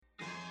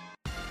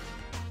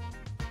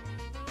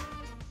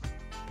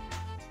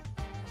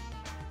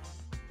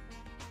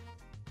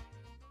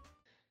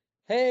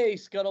Hey,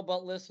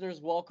 Scuttlebutt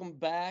listeners, welcome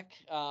back.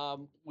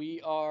 We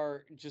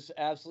are just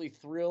absolutely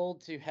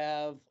thrilled to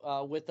have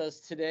with us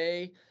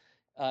today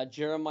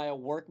Jeremiah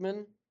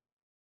Workman.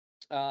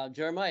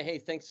 Jeremiah, hey,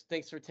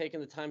 thanks for taking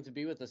the time to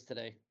be with us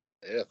today.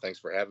 Yeah, thanks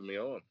for having me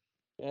on.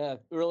 Yeah,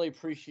 really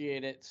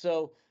appreciate it.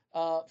 So,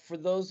 for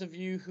those of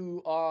you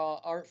who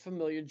aren't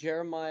familiar,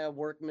 Jeremiah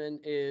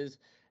Workman is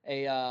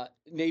a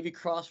Navy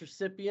Cross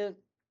recipient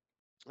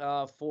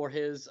for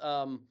his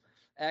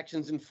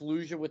actions in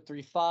Fallujah with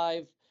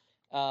 3.5.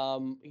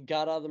 He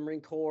got out of the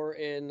Marine Corps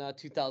in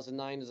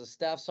 2009 as a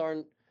staff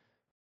sergeant,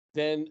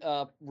 then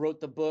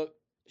wrote the book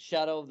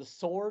Shadow of the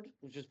Sword,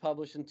 which was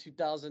published in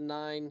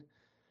 2009.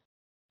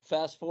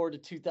 Fast forward to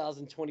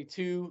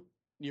 2022,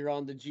 you're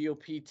on the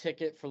GOP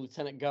ticket for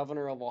Lieutenant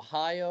Governor of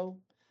Ohio.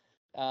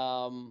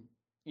 Um,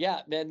 yeah,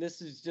 man,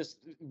 this is just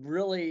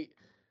really,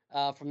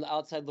 from the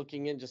outside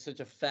looking in, just such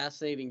a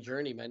fascinating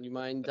journey, man. You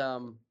mind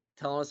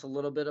telling us a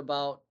little bit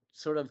about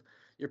sort of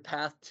your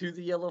path to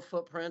the Yellow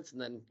Footprints, and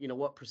then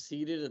what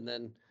preceded, and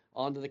then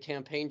onto the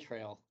campaign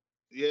trail?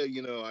 Yeah,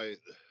 I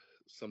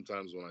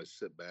sometimes when I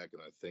sit back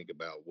and I think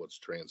about what's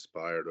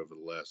transpired over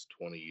the last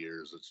 20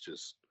 years,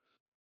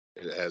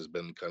 it has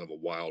been kind of a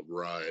wild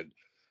ride.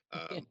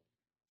 Um,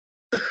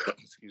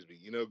 excuse me.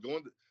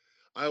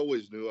 I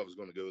always knew I was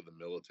going to go to the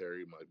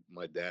military.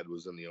 My dad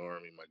was in the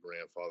Army. My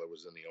grandfather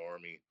was in the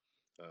Army.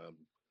 Um,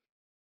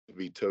 to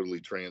be totally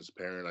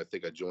transparent, I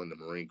think I joined the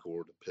Marine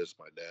Corps to piss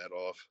my dad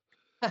off.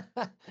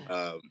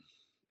 Um,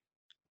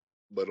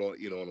 but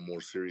on a more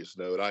serious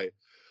note, I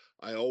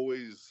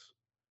always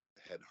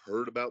had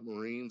heard about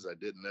Marines. I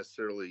didn't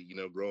necessarily,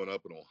 growing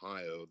up in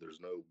Ohio,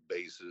 there's no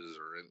bases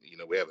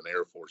we have an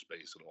Air Force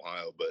base in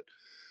Ohio, but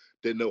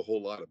didn't know a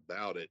whole lot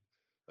about it.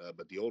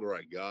 But the older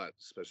I got,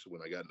 especially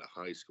when I got into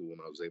high school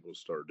and I was able to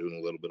start doing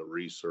a little bit of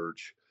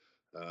research,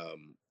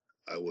 um,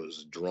 I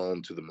was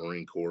drawn to the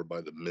Marine Corps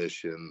by the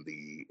mission,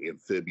 the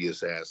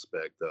amphibious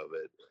aspect of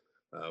it.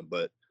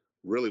 But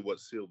really, what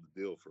sealed the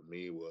deal for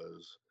me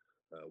was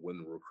when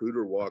the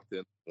recruiter walked in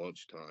at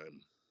lunchtime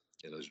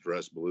in his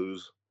dress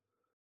blues.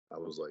 I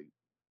was like,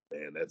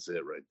 man, that's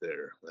it right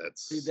there. Dude,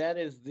 That's that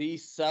is the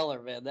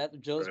seller, man.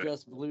 That Joe's right.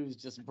 Dress Blues,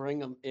 just bring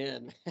them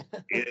in.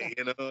 Yeah,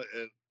 and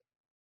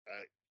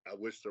I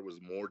wish there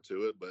was more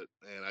to it, but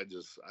man, I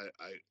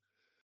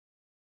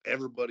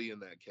everybody in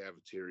that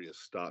cafeteria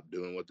stopped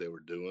doing what they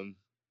were doing,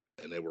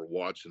 and they were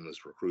watching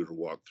this recruiter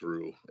walk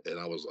through, and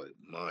I was like,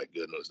 my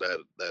goodness,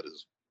 that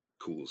is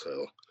cool as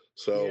hell.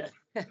 So,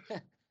 Yeah.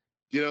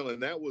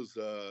 and that was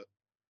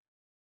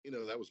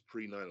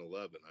pre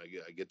 9/11.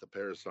 I get to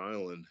Paris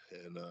Island,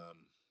 and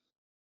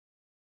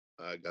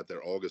I got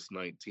there August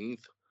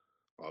 19th.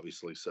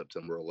 Obviously,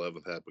 September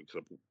 11th happened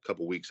a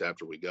couple weeks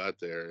after we got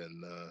there,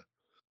 and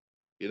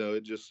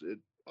it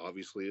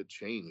obviously it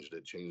changed.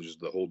 It changed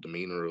the whole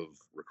demeanor of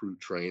recruit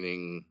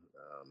training.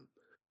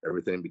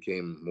 Everything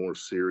became more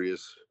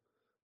serious.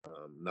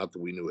 Not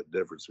that we knew a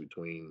difference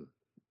between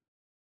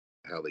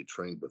how they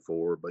trained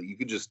before, but you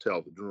could just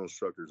tell the drill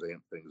instructors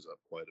amped things up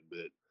quite a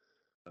bit.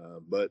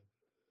 But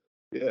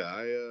yeah,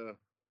 I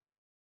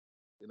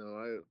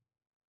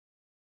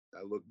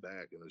look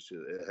back and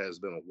it has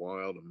been a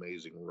wild,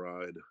 amazing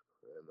ride,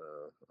 and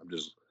I'm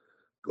just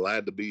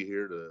glad to be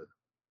here to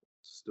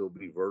still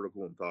be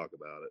vertical and talk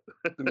about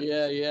it.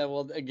 Yeah, yeah.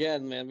 Well,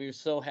 again, man, we were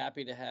so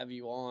happy to have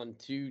you on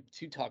to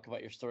talk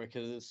about your story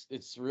because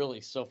it's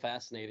really so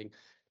fascinating.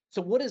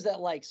 So, what is that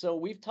like? So,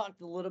 we've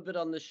talked a little bit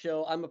on the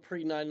show. I'm a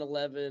pre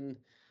 9/11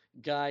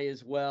 guy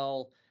as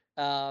well.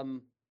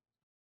 Um,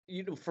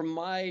 from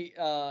my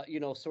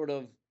sort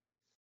of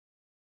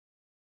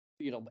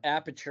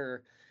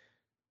aperture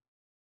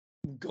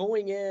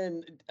going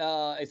in,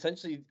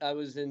 essentially, I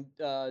was in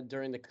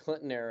during the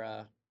Clinton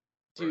era.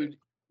 Right, Dude,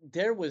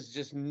 there was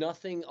just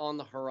nothing on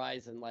the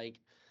horizon. Like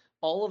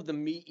all of the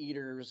meat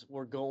eaters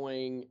were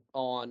going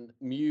on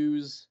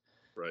Muse.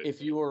 right,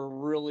 If you were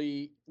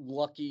really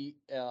lucky,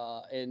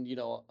 and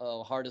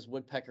hard as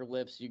woodpecker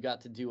lips, you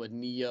got to do a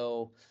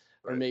Neo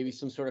or right. maybe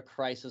some sort of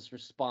crisis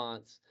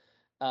response.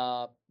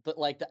 But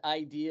like the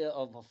idea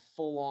of a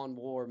full-on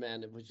war,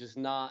 man, it was just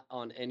not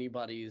on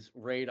anybody's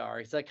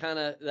radar. Is that kind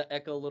of the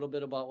echo a little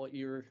bit about what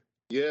you're?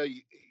 Yeah,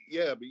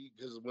 yeah.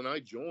 Because when I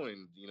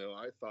joined,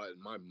 I thought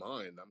in my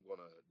mind I'm going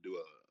to do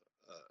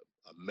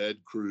a med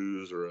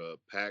cruise or a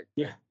pack,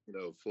 Yeah.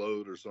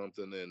 float or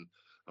something, and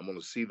I'm going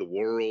to see the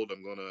world.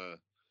 I'm going to,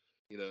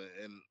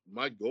 and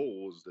my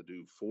goal was to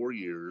do 4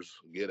 years,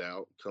 get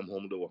out, come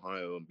home to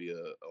Ohio, and be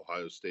a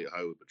Ohio State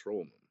Highway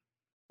Patrolman.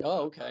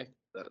 Oh, okay.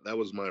 That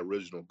was my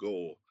original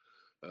goal.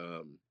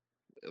 Um,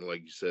 and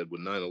like you said,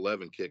 when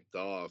 9/11 kicked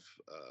off,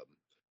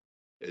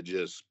 it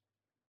just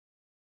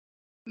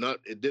not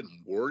it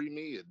didn't worry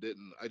me. It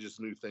didn't. I just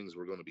knew things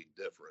were going to be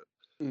different.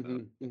 Uh,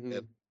 Mm-hmm. Mm-hmm.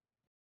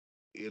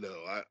 and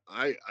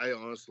I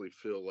honestly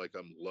feel like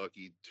I'm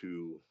lucky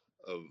to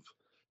have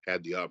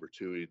had the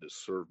opportunity to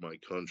serve my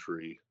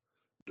country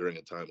during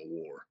a time of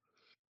war.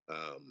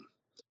 Um,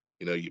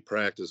 you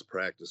practice,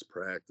 practice,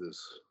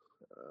 practice.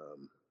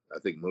 I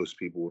think most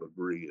people would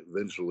agree.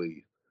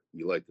 Eventually,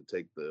 you like to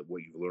take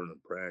what you've learned in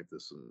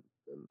practice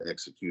and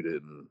execute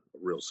it in a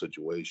real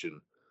situation.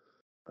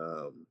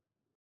 Um,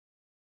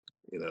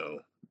 you know,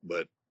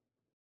 but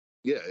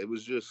yeah, it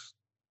was just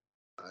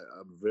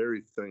I'm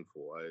very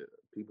thankful.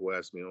 People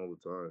ask me all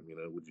the time,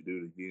 would you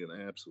do it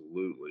again?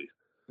 Absolutely.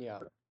 Yeah.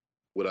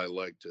 Would I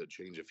like to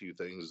change a few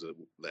things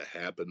that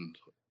happened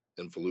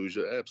in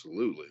Fallujah?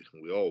 Absolutely,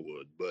 we all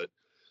would. But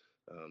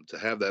to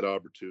have that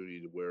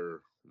opportunity to wear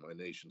my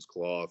nation's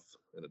cloth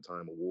in a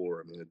time of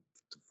war, I mean,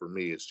 for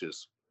me, it's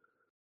just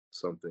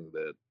something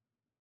that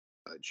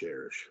I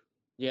cherish.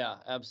 Yeah,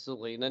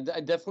 absolutely. And I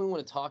definitely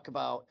want to talk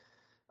about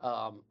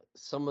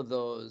some of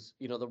those,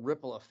 the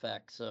ripple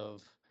effects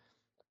of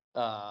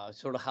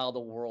sort of how the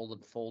world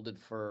unfolded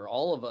for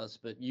all of us,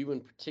 but you in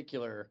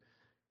particular,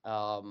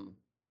 um,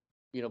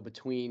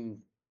 between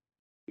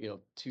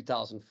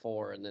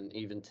 2004 and then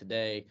even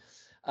today.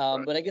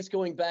 Right. But I guess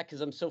going back,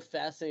 because I'm so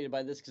fascinated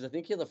by this, because I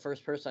think you're the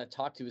first person I've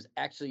talked to who's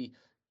actually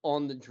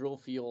on the drill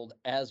field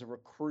as a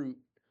recruit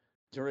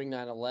during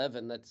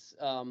 9/11. That's,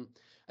 I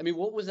mean,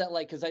 what was that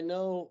like? Because I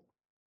know,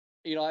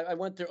 I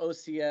went through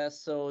OCS,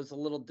 so it's a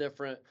little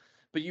different,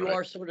 but you Right.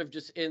 are sort of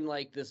just in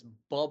like this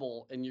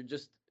bubble, and you're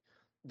just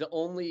the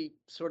only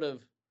sort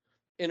of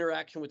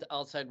interaction with the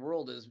outside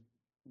world is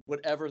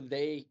whatever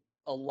they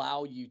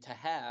allow you to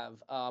have.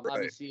 Right.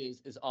 Obviously,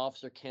 as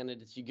officer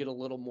candidates, you get a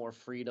little more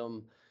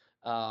freedom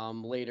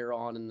later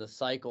on in the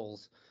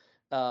cycles.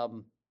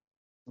 Um,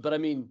 but I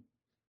mean,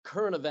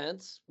 current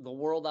events, the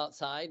world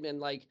outside, man,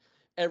 like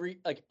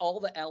all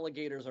the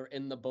alligators are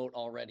in the boat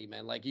already,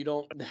 man. Like you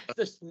don't,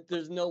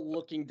 there's no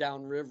looking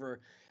down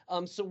river.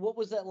 So what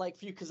was that like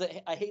for you? Because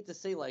I hate to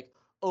say like,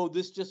 oh,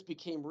 this just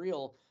became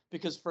real.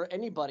 Because for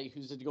anybody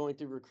who's going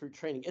through recruit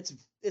training,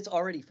 it's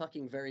already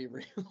fucking very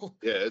real.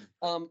 Yeah.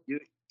 um, You,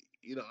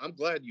 I'm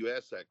glad you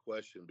asked that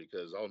question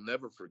because I'll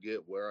never forget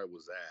where I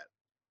was at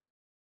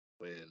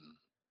when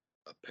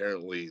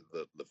apparently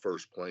the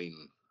first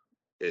plane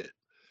hit.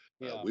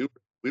 yeah,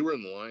 We were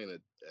in line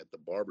at the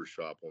barber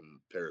shop on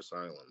Paris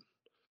Island,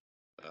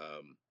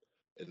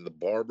 and the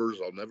barbers.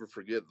 I'll never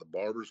forget. The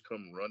barbers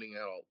come running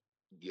out,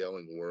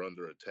 yelling, "We're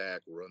under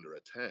attack! We're under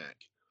attack!"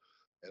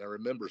 And I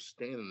remember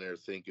standing there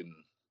thinking,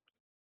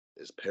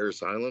 "Is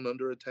Paris Island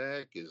under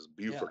attack? Is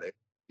yeah, Buford?"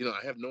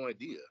 I have no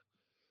idea.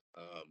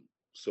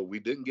 So we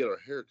didn't get our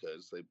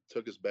haircuts. They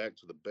took us back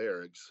to the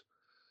barracks.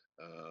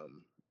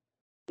 Um,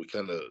 we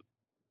kind of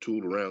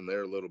tooled around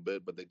there a little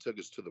bit, but they took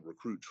us to the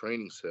recruit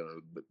training center,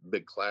 the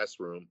big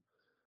classroom,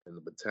 and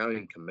the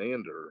battalion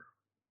commander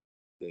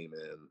came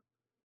in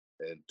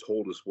and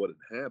told us what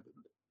had happened.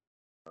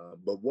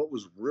 But what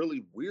was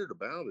really weird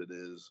about it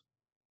is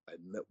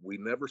we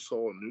never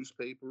saw a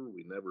newspaper,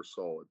 we never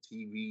saw a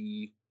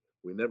TV,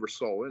 we never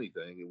saw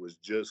anything. It was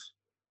just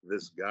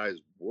this guy's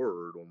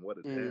word on what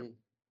had happened. mm,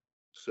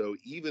 So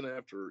even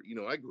after,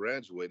 I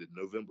graduated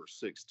November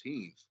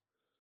 16th,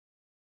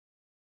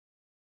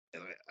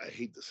 and I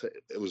hate to say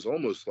it was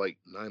almost like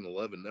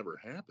 9/11 never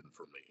happened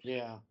for me.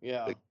 yeah,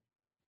 yeah, Like,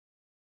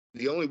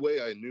 the only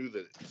way I knew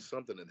that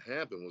something had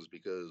happened was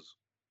because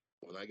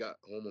when I got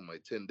home on my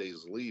 10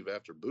 days leave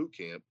after boot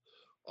camp,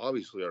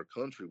 obviously our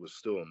country was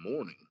still in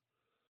mourning.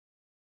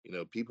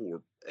 People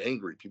were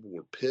angry, people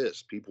were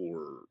pissed, people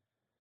were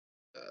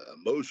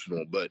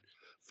emotional. But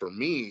for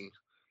me,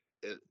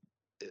 it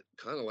it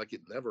kind of like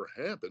it never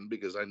happened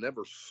because I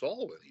never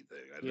saw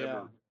anything.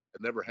 yeah. I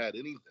never had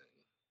anything.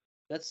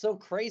 That's so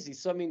crazy.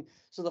 So I mean,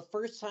 so the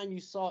first time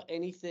you saw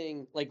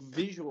anything like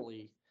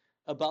visually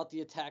about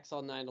the attacks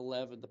on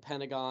 9/11, the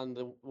Pentagon,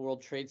 the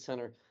World Trade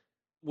Center,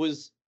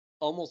 was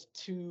almost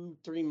 2,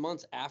 3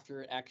 months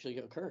after it actually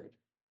occurred.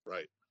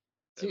 Right.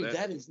 And Dude,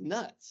 that is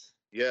nuts.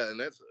 yeah, and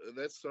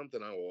that's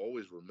something I will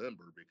always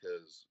remember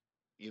because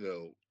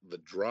the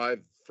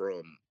drive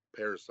from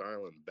Paris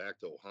Island back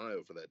to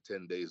Ohio for that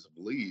 10 days of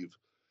leave,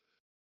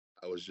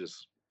 I was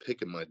just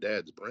picking my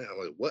dad's brain. I'm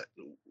like,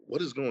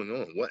 what is going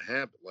on? What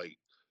happened? Like,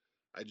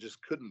 I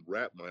just couldn't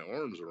wrap my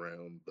arms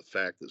around the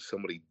fact that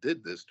somebody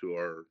did this to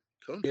our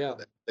country. Yeah,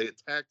 That they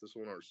attacked us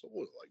on our soil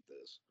like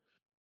this.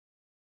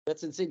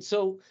 that's insane.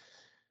 So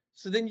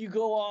then you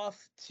go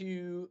off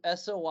to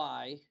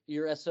SOI,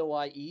 your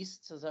SOI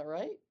East, is that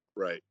right?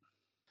 Right.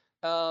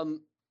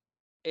 Um,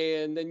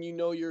 and then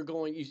you're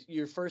going.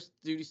 Your first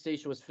duty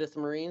station was Fifth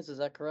Marines, is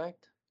that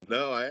correct?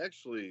 No, I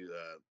actually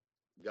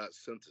got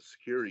sent to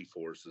security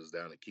forces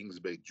down at Kings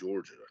Bay,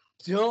 Georgia.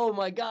 Oh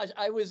my gosh,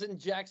 I was in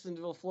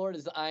Jacksonville, Florida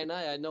as the I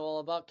know all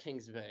about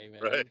Kings Bay,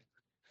 Right. man.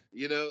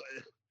 You know,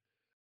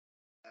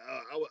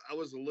 I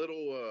was a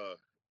little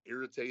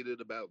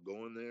irritated about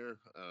going there.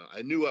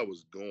 I knew I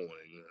was going.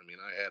 I mean,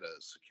 I had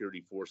a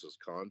security forces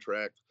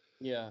contract,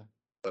 Yeah.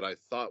 but I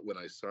thought when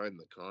I signed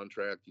the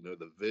contract,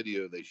 the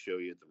video they show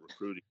you at the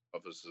recruiting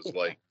office is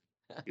like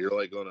you're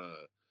like on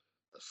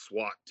a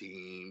SWAT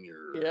team.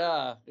 You're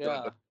Yeah,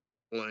 jumping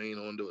yeah. plane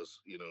onto us,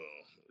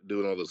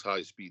 doing all this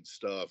high speed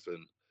stuff,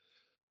 and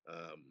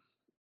um,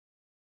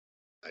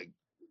 I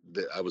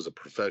I was a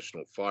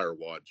professional fire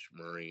watch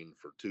Marine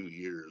for 2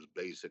 years,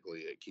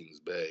 basically at Kings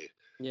Bay.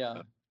 Yeah.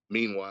 Uh,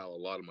 Meanwhile, a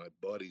lot of my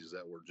buddies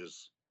that were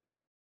just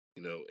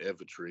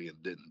infantry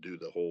and didn't do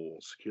the whole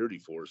security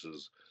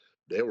forces.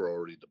 They were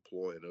already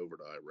deploying over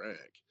to Iraq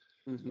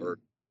Mm-hmm. or,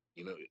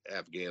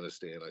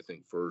 Afghanistan, I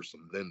think first,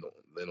 and then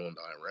on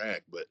to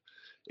Iraq. But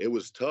it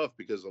was tough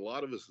because a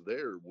lot of us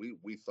there,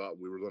 we thought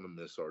we were going to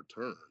miss our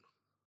turn.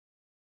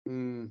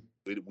 Mm.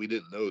 We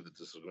didn't know that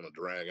this was going to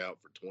drag out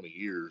for 20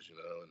 years,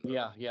 and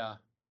Yeah, yeah.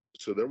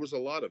 so there was a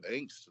lot of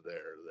angst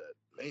there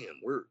that,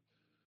 man,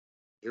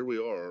 here we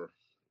are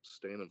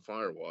staying in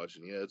fire watch,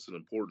 and yeah, it's an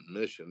important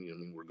mission. I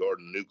mean,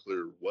 regarding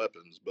nuclear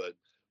weapons, but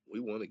we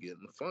want to get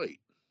in the fight.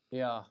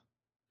 Yeah.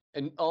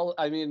 And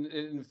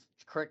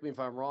correct me if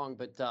I'm wrong,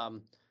 but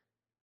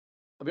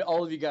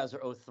all of you guys are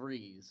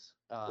O3s.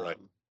 Right.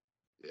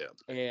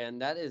 Yeah.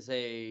 And that's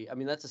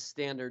a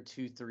standard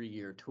 2-3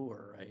 year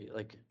tour, right?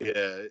 Like,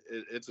 Yeah,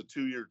 it's a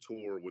 2-year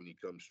tour when you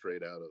come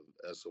straight out of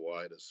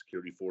SOI to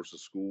Security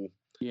Forces School.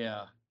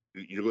 yeah.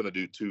 You're going to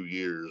do 2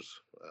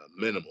 years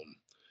minimum.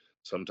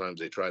 Sometimes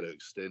they try to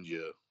extend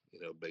you,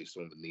 based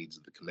on the needs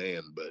of the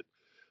command. But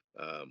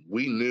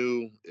we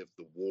knew if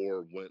the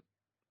war went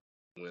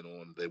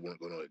on, they weren't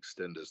going to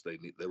extend us. They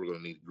were going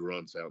to need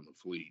grunts out in the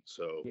fleet.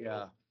 So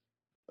Yeah.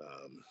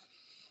 um,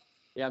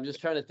 Yeah, I'm just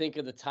trying to think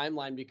of the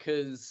timeline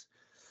because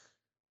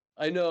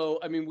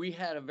we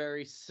had a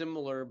very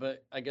similar,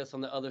 but I guess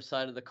on the other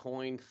side of the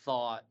coin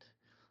thought,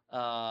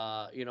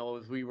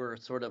 as we were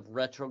sort of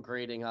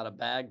retrograding out of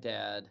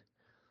Baghdad,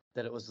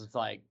 that it was just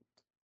like,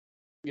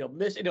 you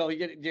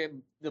get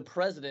the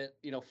president,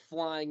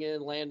 flying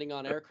in, landing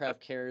on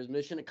aircraft carriers,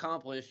 mission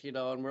accomplished,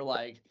 and we're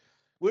like,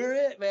 we're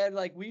it, man.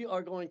 Like, we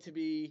are going to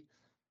be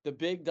the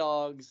big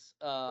dogs.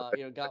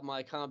 Got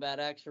my combat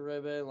action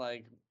ribbon.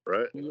 Like,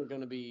 right, we were going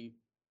to be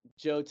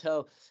Joe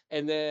Toe.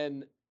 And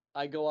then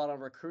I go out on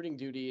recruiting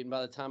duty, and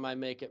by the time I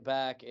make it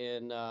back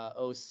in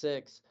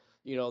 06,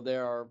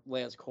 there are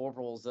lance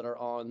corporals that are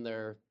on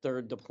their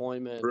third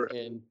deployment right.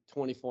 in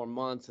 24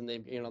 months, and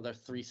they're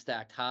 3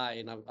 stacked high,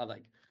 and I'm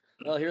like,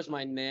 well, here's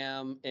my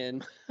NAM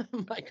and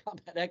my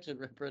combat action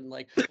ribbon.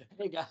 Like,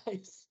 hey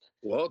guys.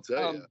 Well, I'll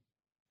tell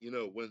you,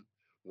 Um,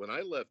 when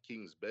I left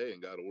Kings Bay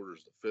and got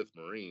orders to Fifth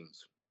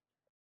Marines,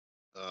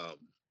 um,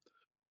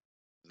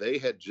 they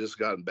had just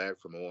gotten back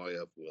from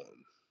OIF 1.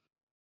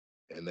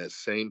 And that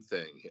same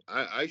thing.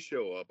 I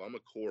show up, I'm a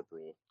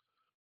corporal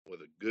with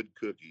a good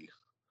cookie,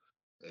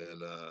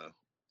 and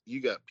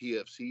you got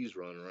PFCs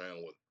running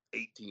around with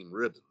 18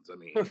 ribbons. I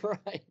mean,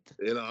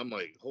 right. I'm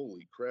like,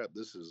 holy crap,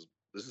 this is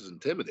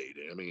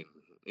intimidating. I mean,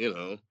 you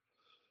know,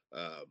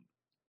 uh,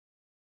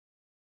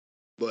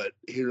 but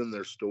hearing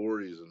their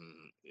stories,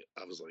 and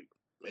I was like,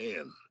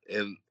 man.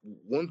 And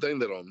one thing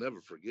that I'll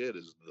never forget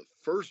is the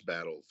first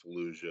battle of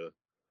Fallujah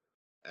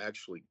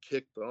actually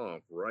kicked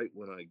off right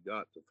when I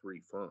got to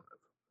 3-5.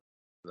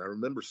 And I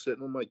remember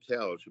sitting on my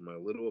couch in my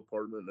little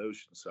apartment in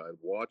Oceanside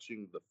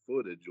watching the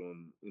footage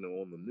on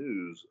the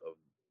news of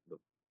the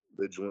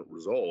Vigilant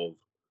Resolve,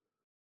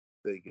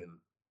 thinking,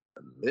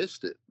 I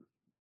missed it.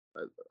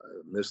 I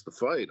missed the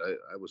fight.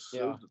 I was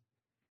Yeah.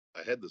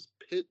 I had this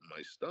pit in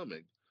my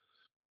stomach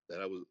that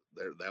I was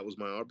there. That was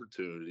my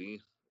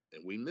opportunity,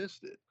 and we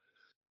missed it.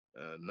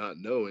 Not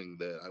knowing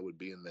that I would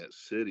be in that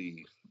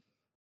city,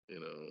 you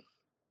know,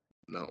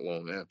 not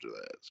long after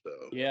that. So,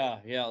 Yeah.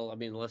 Yeah. I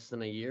mean, less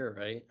than a year,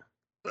 right?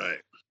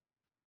 right,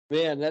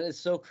 Man, that is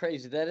so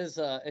crazy. That is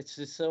it's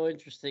just so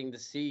interesting to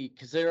see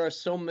because there are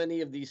so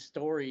many of these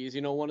stories.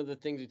 One of the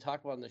things we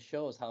talk about in the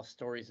show is how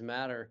stories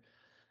matter.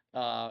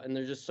 And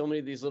there's just so many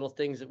of these little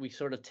things that we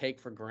sort of take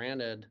for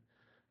granted.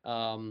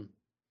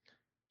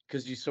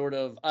 Because you sort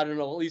of, I don't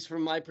know, at least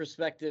from my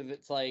perspective,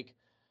 it's like,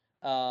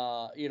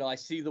 I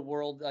see the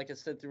world, like I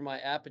said, through my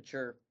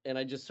aperture, and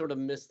I just sort of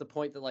miss the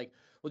point that, like,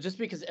 well, just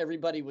because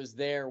everybody was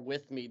there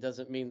with me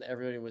doesn't mean that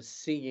everybody was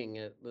seeing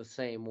it the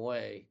same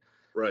way.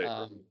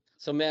 right.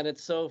 So man,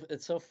 it's so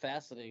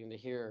fascinating to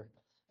hear,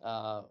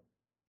 uh,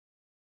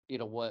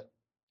 what,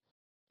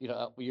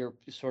 your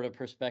sort of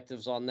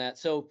perspectives on that.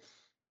 So,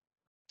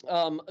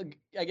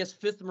 I guess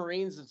Fifth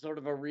Marines is sort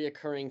of a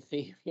reoccurring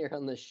theme here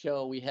on the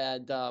show. We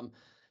had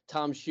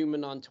Tom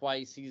Schumann on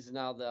twice. He's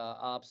now the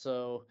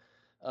OPSO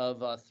of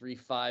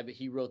 3-5.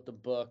 He wrote the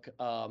book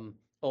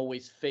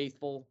Always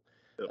Faithful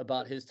Yep.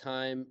 about his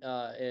time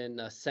in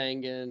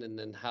Sangin, and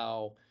then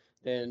how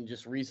then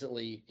just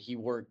recently he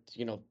worked,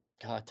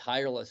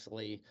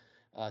 tirelessly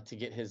to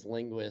get his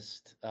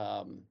linguist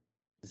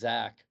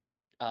Zach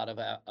out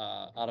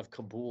of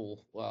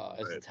Kabul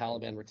as the Right,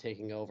 Taliban were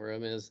taking over. I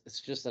mean,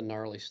 it's just a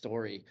gnarly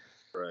story.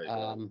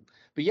 right.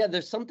 But yeah,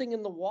 there's something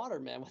in the water,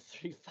 man, with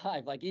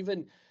 3-5. Like,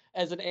 even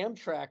as an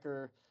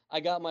Amtracker, I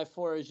got my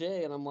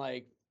Forager, and I'm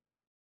like,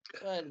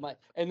 what am I?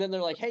 And then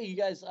they're like, hey, you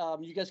guys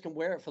can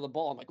wear it for the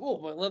ball. I'm like, oh,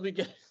 well, let me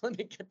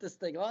get this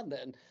thing on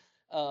then.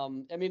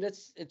 I mean,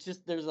 it's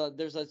just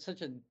there's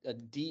such a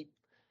deep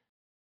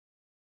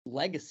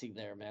legacy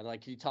there, man.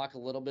 Like, can you talk a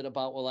little bit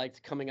about what,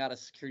 like, coming out of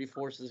security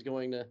forces,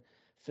 going to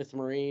Fifth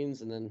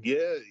Marines, and then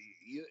Yeah,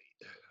 you,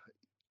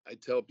 I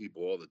tell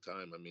people all the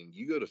time. I mean,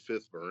 you go to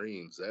Fifth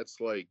Marines, that's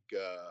like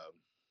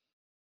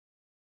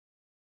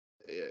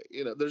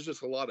you know, there's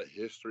just a lot of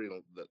history,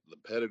 the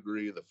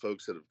pedigree, the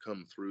folks that have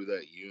come through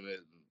that unit,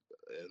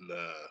 and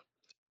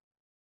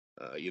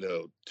you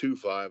know,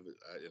 2-5,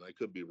 and I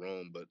could be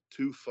wrong, but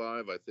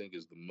 2-5, I think,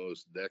 is the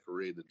most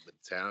decorated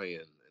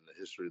battalion in the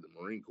history of the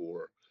Marine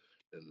Corps,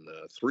 and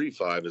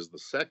 3-5 is the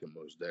second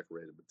most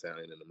decorated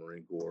battalion in the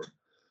Marine Corps.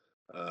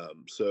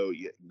 So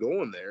yeah,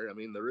 going there, I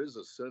mean, there is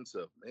a sense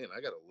of, man,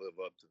 I got to live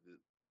up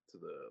to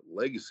the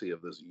legacy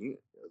of this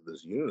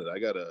unit. I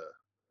gotta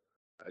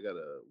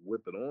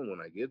whip it on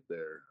when I get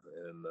there.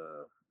 And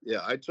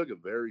yeah, I took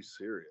it very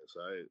serious.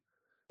 I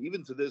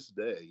Even to this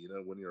day, you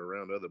know, when you're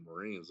around other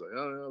Marines, like,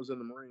 oh, I was in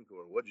the Marine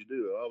Corps. What'd you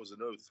do? Oh, I was in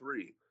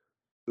 03.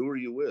 Who are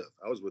you with?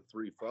 I was with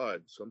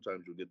 3-5.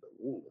 Sometimes you'll get the,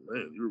 oh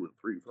man, you were with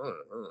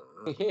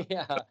 3-5.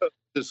 Yeah.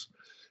 Just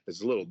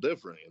it's a little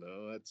different, you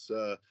know. That's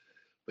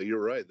but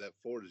you're right. That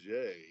Fort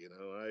J, you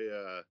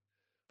know,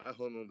 I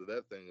hung on to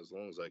that thing as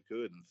long as I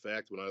could. In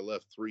fact, when I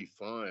left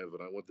 3-5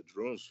 and I went to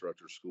drill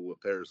instructor school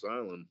at Parris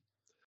Island,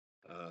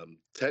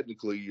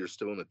 technically you're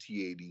still in a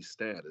TAD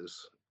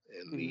status,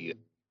 and the Mhm.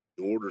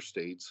 order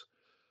states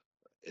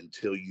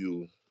until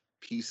you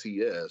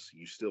PCS,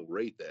 you still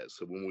rate that.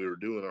 So when we were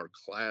doing our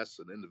class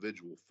and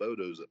individual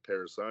photos at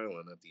Parris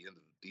Island at the end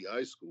of the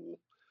DI school,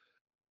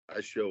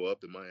 I show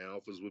up in my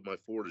alphas with my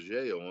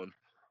J on.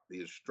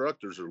 The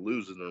instructors are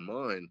losing their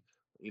mind.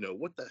 You know,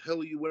 what the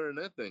hell are you wearing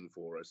that thing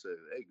for? I said,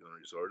 hey,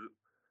 Gunnery Sergeant,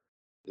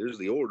 here's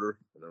the order.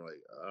 And they're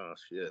like, oh,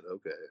 shit,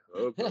 okay.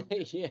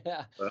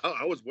 Yeah.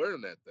 I was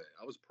wearing that thing.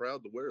 I was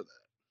proud to wear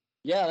that.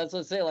 Yeah, that's what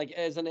I say. Like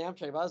as an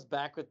Amtrak, I was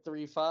back with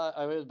 3-5.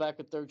 I was back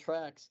with Third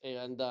Tracks,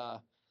 and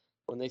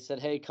when they said,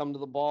 "Hey, come to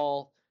the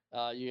ball,"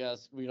 you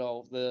guys, you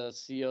know, the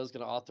CEO is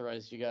going to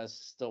authorize you guys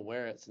to still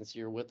wear it since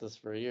you're with us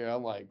for a year.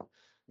 I'm like,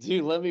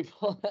 dude, let me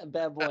pull that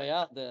bad boy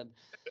out then.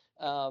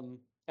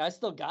 I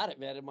still got it,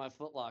 man, in my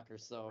Foot Locker.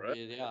 So Right.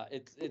 yeah,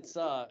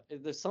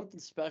 there's something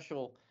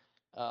special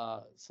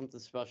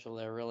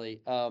there,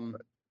 really.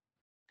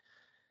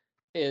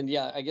 And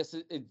yeah, I guess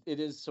it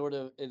is sort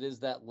of it is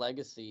that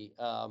legacy.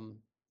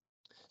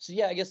 So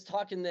yeah, I guess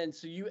talking then,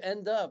 so you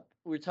end up,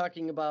 we're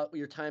talking about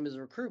your time as a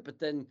recruit, but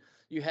then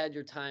you had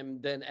your time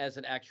then as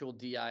an actual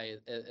DI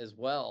as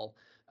well.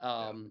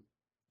 Yeah. Um,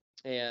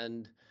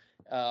 and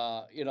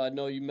you know, I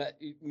know you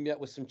met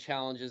with some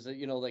challenges that,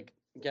 you know, like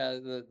yeah,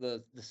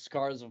 the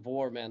scars of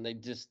war, man,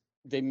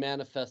 they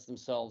manifest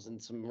themselves in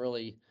some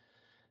really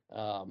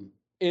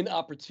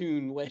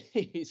inopportune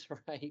ways,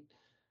 right?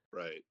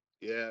 Right.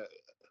 Yeah.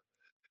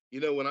 You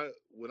know, when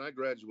I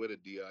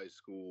graduated DI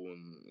school,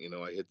 and you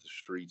know, I hit the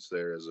streets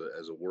there as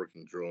a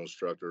working drill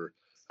instructor,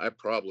 I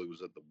probably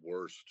was at the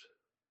worst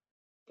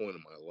point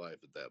of my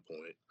life at that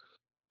point.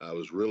 I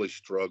was really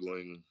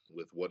struggling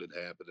with what had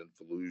happened in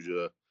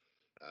Fallujah.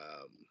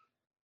 Um,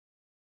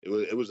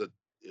 it was a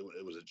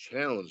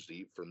challenge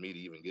for me to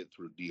even get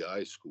through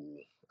DI school.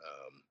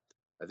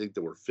 I think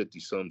there were 50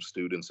 some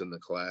students in the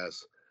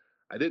class.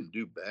 I didn't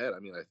do bad. I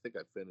mean, I think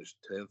I finished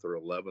 10th or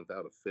 11th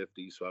out of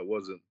 50, so I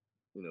wasn't,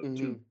 you know,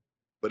 too. Hmm.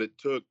 But it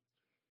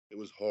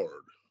was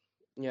hard.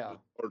 It was Yeah,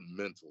 hard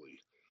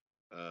mentally,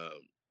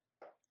 um,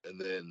 and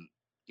then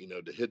you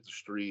know, to hit the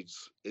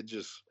streets,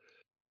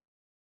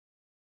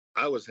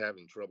 I was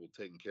having trouble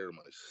taking care of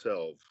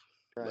myself,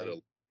 let right.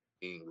 alone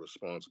being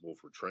responsible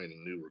for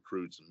training new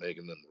recruits and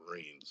making them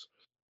Marines.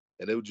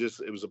 And it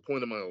was a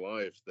point in my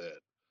life that,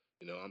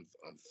 you know, I'm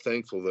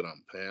thankful that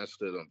I'm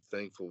past it. I'm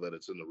thankful that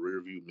it's in the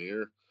rearview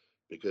mirror,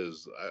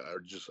 because I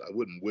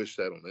wouldn't wish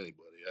that on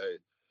anybody.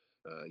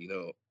 You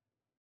know,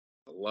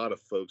 a lot of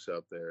folks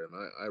out there, and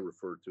I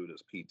refer to it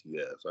as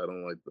PTS. I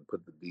don't like to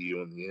put the D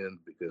on the end,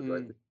 because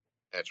I Mm, think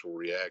natural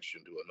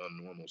reaction to an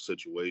unnormal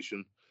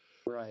situation.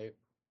 right.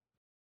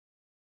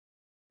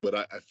 But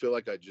I feel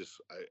like I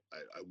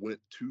went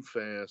too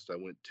fast. I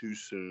went too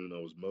soon. I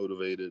was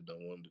motivated. I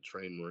wanted to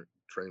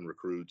train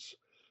recruits,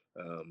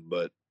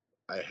 but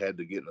I had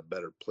to get in a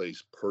better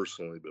place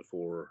personally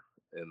before.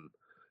 And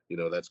you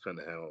know, that's kind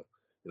of how,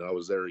 you know, I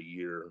was there a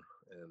year,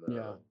 and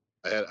Yeah.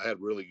 I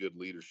had really good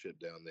leadership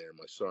down there.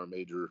 My sergeant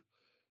major,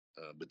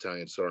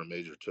 battalion sergeant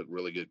major, took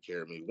really good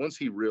care of me. Once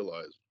he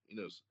realized, you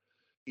know,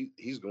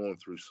 he's going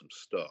through some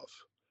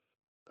stuff.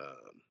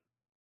 Um,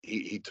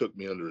 he took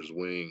me under his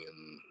wing,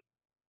 and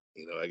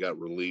you know, I got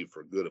relieved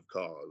for good of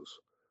cause,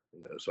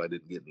 you know, so I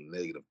didn't get any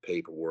negative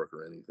paperwork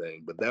or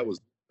anything. But that Right. was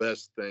the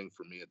best thing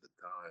for me at the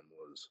time,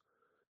 was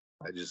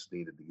I just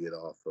needed to get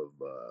off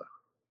of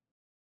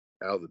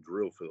out of the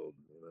drill field,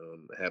 you know,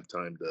 and have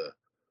time to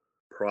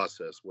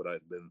process what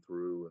I'd been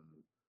through,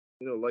 and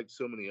you know, like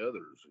so many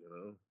others, you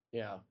know.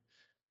 Yeah.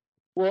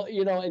 Well,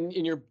 you know, and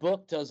your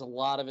book does a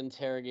lot of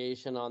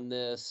interrogation on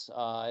this,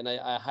 and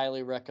I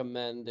highly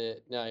recommend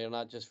it. Now, you know,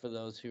 not just for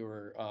those who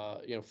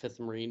are, you know, Fifth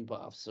Marine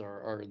buffs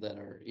or that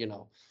are, you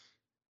know,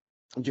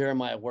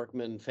 Jeremiah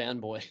Workman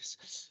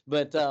fanboys,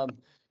 but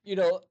you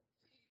know,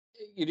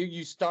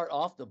 you start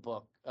off the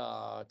book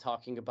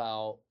talking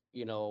about,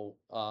 you know,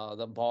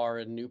 the bar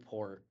in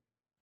Newport,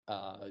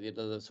 you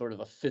know, the sort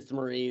of a Fifth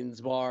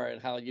Marines bar,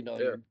 and how, you know,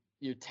 Yeah,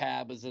 your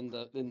tab is in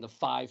the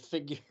five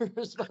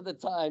figures by the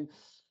time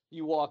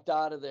you walked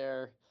out of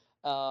there.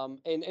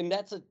 And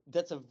that's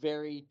a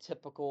very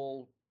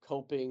typical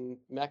coping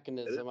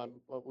mechanism.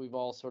 We've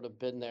all sort of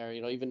been there,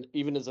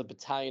 even as a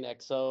battalion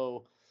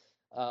XO,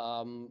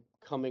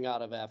 coming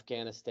out of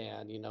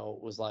Afghanistan, it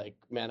was like,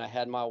 man, I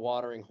had my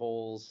watering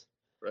holes,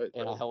 Right,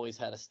 and I always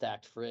had a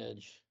stacked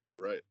fridge.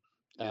 right.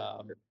 Yeah,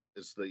 Um,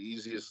 it's the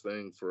easiest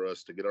thing for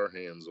us to get our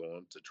hands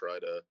on to try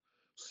to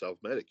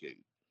self-medicate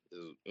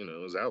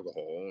is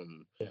alcohol,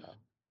 and yeah,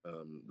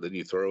 then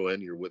you throw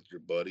in you're with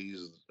your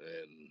buddies,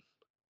 and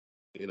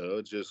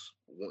it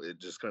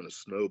just kind of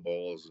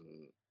snowballs,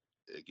 and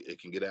it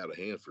can get out of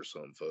hand for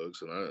some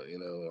folks. And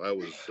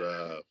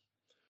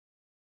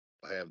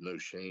I have no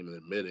shame in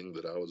admitting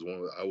that I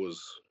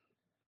was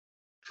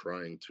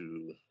trying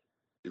to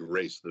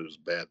erase those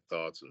bad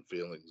thoughts and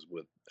feelings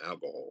with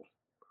alcohol.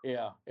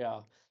 yeah,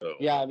 yeah, So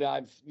yeah. I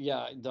mean,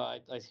 no,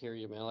 I hear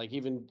you, man. Like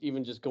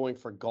even just going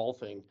for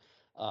golfing,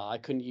 I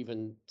couldn't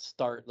even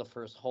start the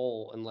first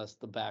hole unless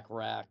the back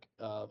rack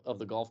of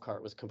the golf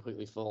cart was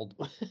completely filled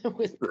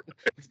with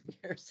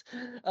beers.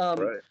 Um,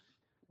 right,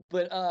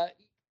 but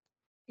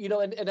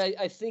and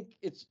I think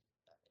it's,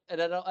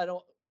 and I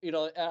don't,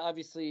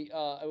 obviously,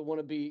 I want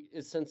to be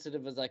as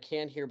sensitive as I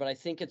can here, but I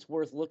think it's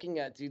worth looking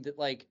at, dude, that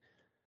like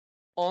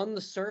on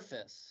the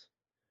surface,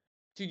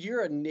 dude,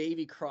 you're a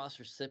Navy Cross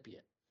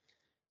recipient,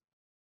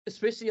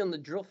 especially on the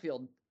drill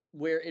field,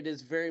 where it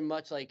is very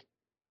much like,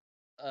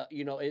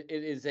 it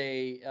is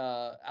a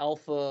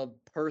alpha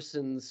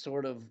person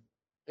sort of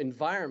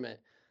environment.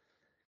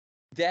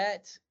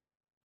 That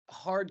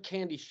hard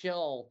candy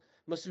shell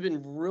must have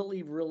been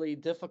really, really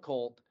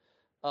difficult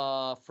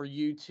for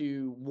you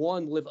to,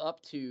 one, live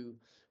up to,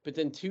 but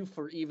then two,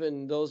 for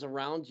even those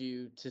around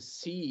you to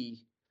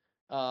see,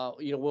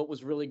 what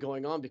was really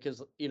going on.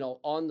 Because,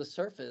 on the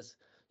surface,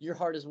 you're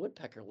hard as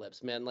woodpecker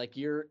lips, man. Like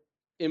you're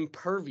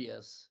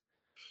impervious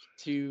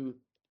to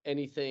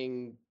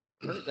anything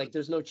hurt. Like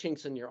there's no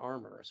chinks in your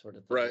armor, sort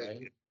of thing,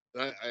 right.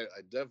 right?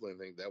 I definitely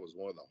think that was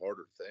one of the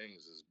harder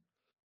things is,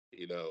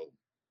 you know,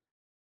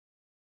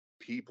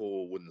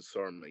 people when the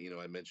sergeant,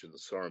 I mentioned the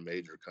sergeant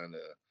major kind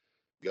of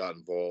got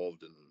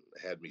involved and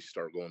had me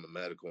start going to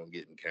medical and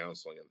getting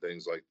counseling and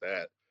things like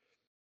that.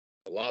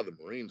 A lot of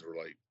the Marines were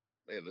like,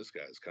 man, this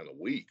guy's kind of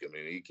weak. I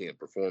mean, he can't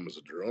perform as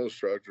a drill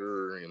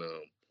instructor,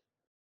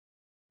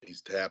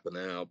 he's tapping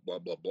out, blah,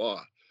 blah,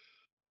 blah.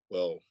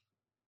 Well,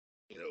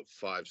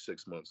 5,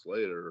 6 months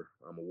later,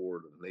 I'm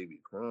awarded the Navy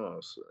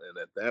Cross. And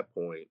at that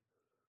point,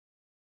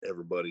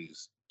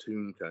 everybody's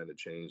tune kind of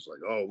changed. Like,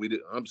 oh,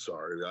 I'm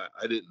sorry.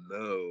 I didn't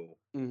know.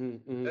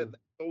 That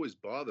always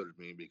bothered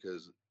me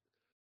because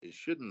it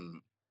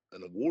shouldn't,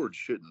 an award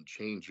shouldn't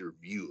change your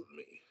view of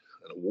me.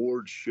 An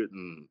award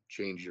shouldn't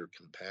change your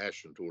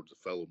compassion towards a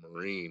fellow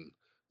Marine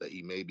that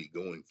he may be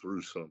going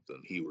through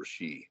something, he or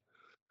she.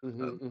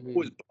 Mm-hmm.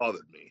 Always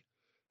bothered me.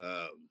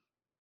 Um,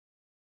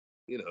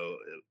 you know,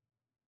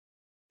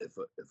 if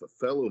a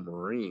fellow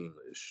Marine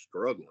is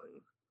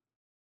struggling,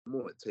 I'm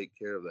going to take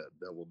care of that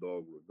devil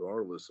dog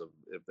regardless of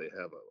if they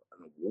have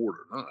an award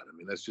or not. I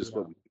mean, that's just Yeah.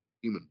 what we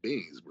human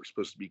beings. We're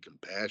supposed to be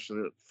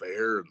compassionate,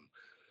 fair,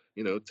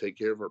 and take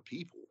care of our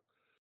people.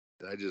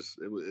 And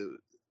it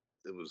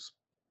was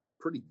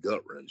pretty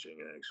gut wrenching,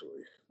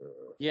 actually.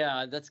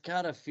 Yeah, that's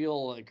gotta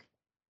feel like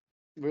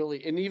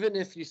really, and even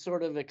if you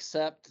sort of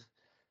accept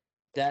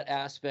that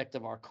aspect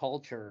of our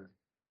culture,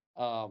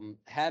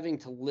 having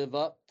to live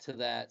up to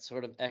that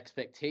sort of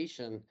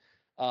expectation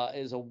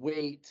is a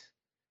weight.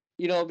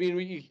 I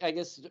mean, I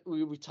guess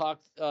we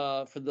talked,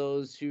 for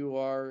those who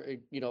are,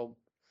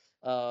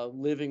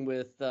 living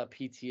with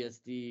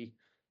PTSD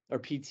or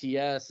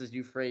PTS, as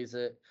you phrase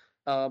it.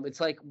 It's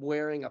like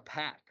wearing a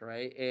pack,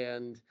 right?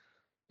 And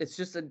it's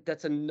just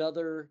that's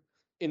another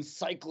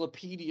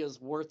encyclopedia's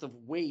worth of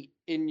weight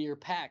in your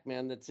pack,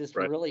 man. That's just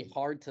Right, really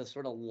hard to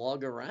sort of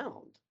lug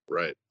around.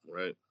 right,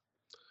 right.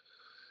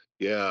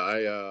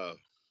 Yeah,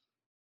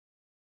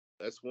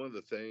 that's one of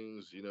the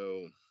things.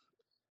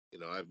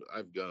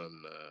 I've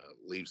gone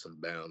leaps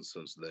and bounds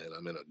since then.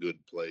 I'm in a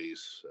good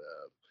place.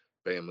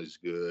 Family's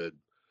good.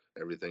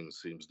 Everything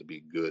seems to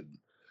be good.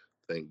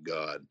 Thank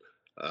God.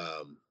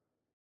 Um,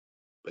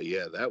 but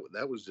yeah,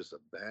 that was just a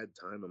bad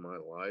time in my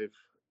life.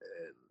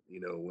 And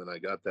when I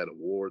got that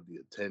award, the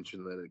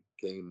attention that it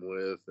came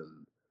with,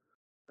 and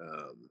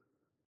um,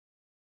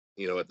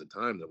 at the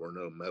time there were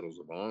no medals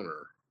of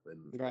honor,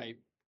 and Right.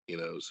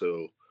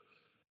 so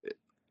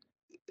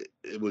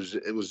it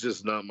was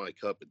just not my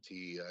cup of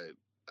tea.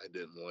 I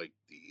didn't like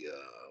the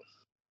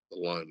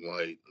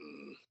limelight,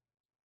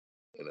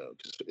 and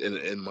just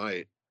in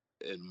my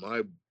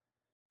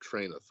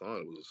train of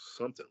thought, it was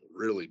something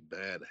really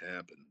bad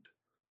happened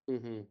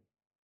Mm-hmm.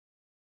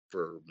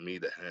 for me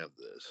to have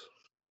this.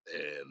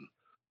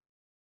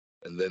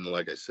 And then,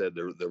 like I said,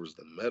 there was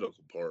the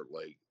medical part.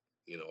 Like,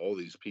 all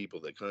these people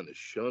that kind of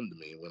shunned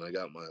me when I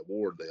got my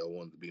award. They all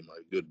wanted to be my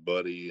good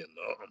buddy, and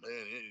oh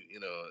man,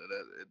 and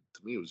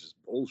to me it was just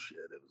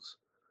bullshit. It was,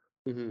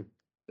 Mm-hmm.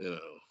 you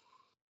know,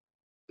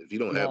 if you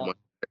don't have my No.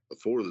 back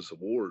before this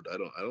award, I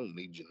don't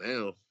need you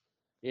now.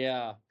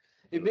 Yeah.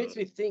 You It know, makes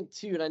me think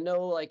too, and I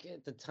know like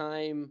at the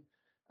time,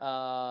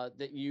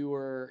 that you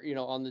were,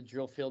 on the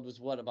drill field was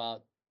what,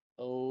 about,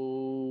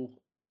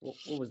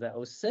 what was that,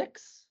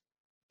 06,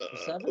 Uh,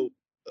 07?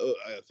 oh,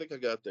 I think I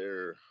got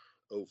there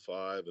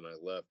 05 and I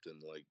left in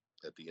like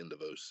at the end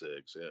of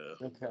 06.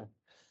 Yeah. Okay.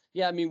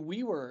 Yeah, I mean,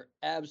 we were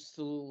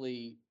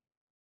absolutely,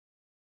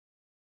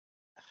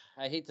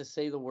 I hate to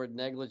say the word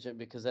negligent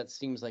because that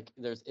seems like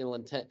there's ill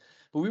intent,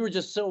 but we were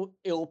just so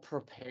ill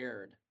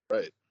prepared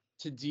Right.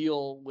 to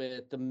deal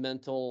with the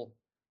mental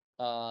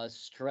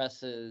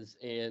stresses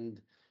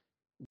and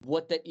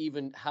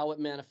how it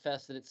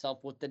manifested itself,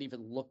 what that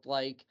even looked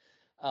like.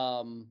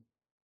 Um,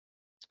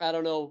 I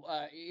don't know.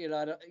 I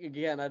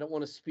don't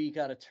want to speak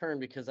out of turn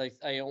because I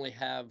only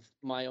have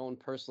my own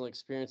personal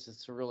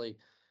experiences to really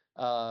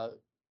uh,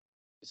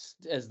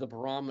 as the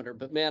barometer.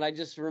 But man, I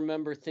just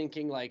remember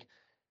thinking like,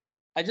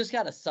 I just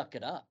got to suck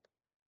it up.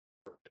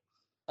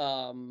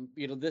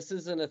 This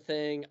isn't a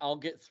thing. I'll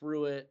get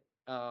through it.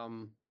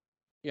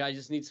 I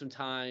just need some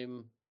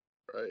time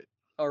Right.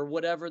 or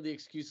whatever the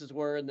excuses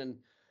were. And then,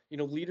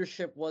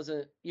 leadership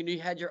wasn't, you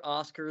had your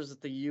Oscars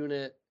at the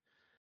unit,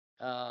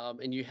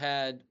 and you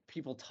had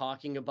people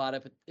talking about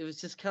it, but it was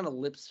just kind of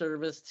lip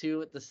service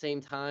too at the same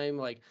time.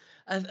 Like,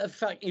 I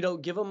felt,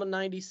 give them a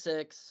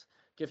 96,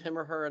 give him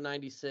or her a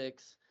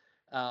 96,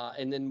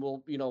 and then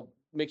we'll,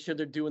 make sure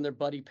they're doing their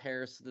buddy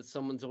pairs so that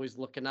someone's always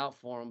looking out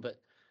for them. But,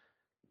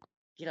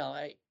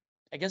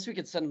 I guess we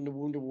could send them to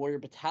Wounded Warrior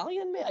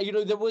Battalion.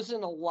 There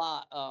wasn't a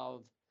lot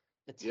of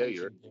Yeah,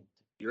 attention.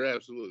 you're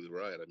absolutely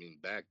right. I mean,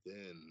 back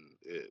then,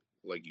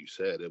 like you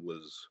said, it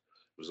was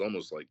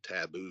almost like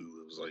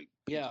taboo. It was like,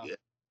 Yeah.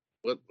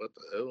 what the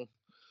hell?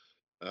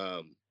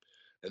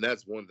 And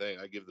that's one thing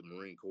I give the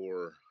Marine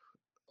Corps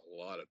a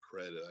lot of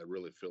credit. I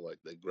really feel like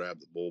they grab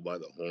the bull by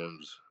the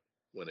horns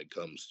when it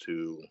comes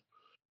to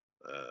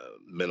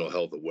mental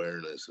health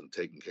awareness and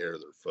taking care of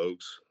their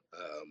folks.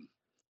 Um,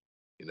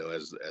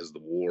 as the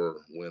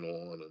war went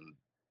on and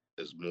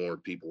as more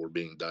people were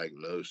being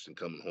diagnosed and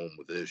coming home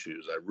with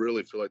issues, I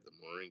really feel like the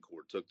Marine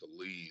Corps took the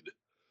lead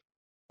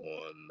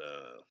on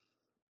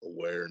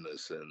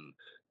awareness and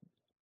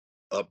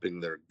upping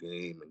their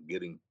game and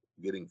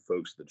getting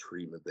folks the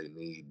treatment they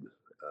need.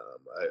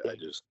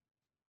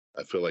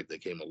 I feel like they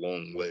came a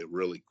long way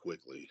really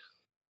quickly.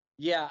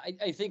 Yeah,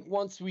 I think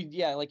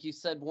like you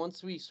said,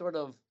 once we sort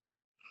of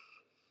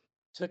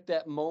took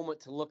that moment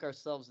to look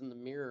ourselves in the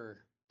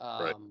mirror,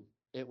 Right.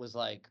 it was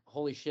like,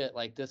 holy shit,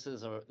 like this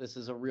is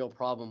a real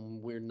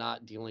problem. We're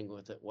not dealing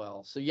with it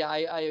well. So yeah,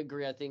 I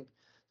agree. I think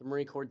the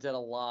Marine Corps did a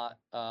lot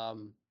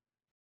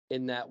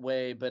in that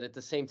way, but at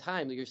the same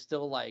time, you're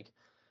still like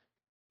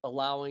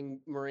allowing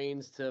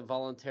Marines to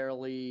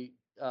voluntarily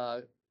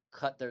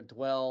cut their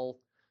dwell.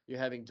 You're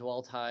having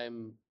dwell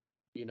time,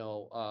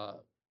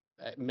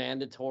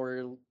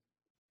 mandatory,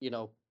 you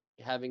know,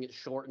 having it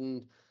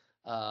shortened.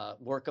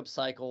 Workup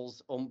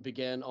cycles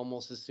begin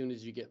almost as soon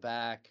as you get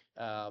back.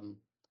 So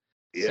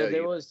Yeah.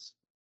 there's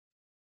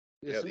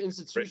Yeah. some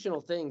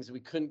institutional things we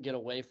couldn't get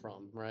away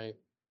from, right?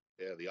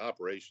 Yeah. The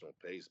operational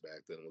pace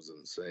back then was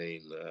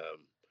insane.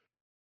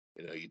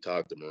 You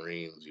talk to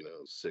Marines,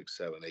 6,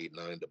 7, 8,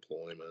 9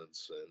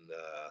 deployments, and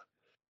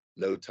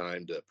no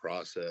time to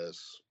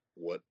process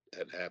what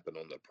had happened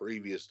on the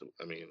previous.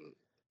 I mean,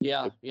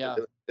 Yeah, it, yeah,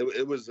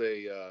 it was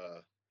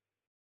a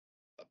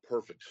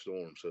perfect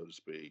storm, so to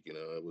speak.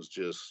 It was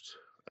just,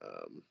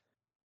 um,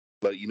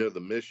 but the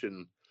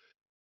mission,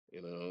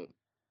 you know,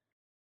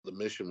 the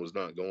mission was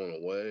not going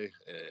away,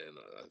 and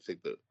I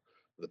think that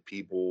the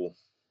people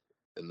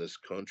in this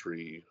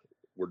country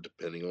were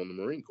depending on the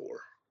Marine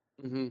Corps.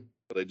 hmm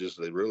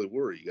They really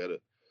were.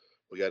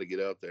 We got to get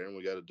out there and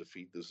we got to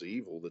defeat this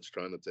evil that's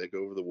trying to take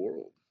over the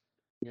world.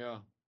 yeah.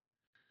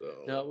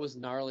 So, No, it was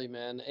gnarly,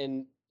 man.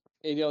 And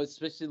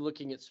especially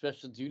looking at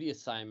special duty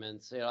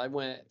assignments. I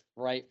went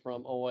right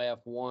from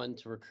OIF 1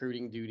 to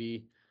recruiting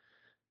duty.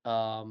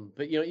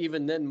 But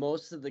even then,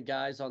 most of the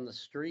guys on the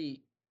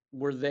street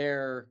were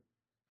there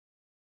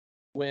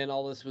when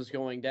all this was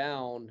going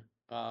down.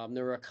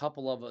 There were a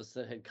couple of us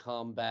that had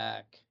come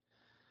back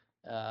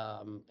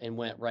and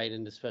went right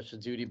into special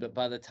duty. But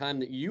by the time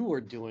that you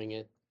were doing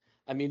it,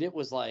 I mean, it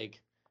was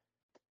like,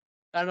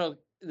 I don't know,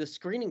 the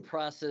screening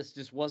process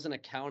just wasn't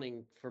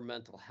accounting for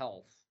mental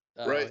health.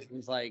 right. It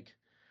was like,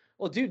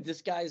 well, dude,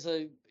 this guy's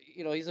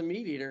he's a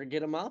meat eater.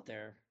 Get him out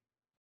there.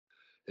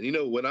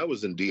 And when I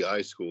was in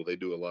DI school, they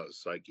do a lot of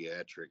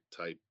psychiatric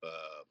type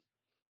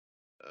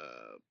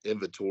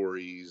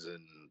inventories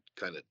and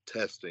kind of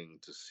testing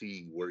to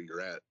see where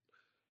you're at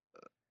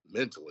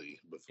mentally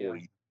before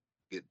Yeah. you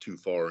get too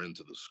far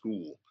into the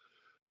school.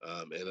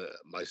 And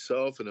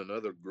myself and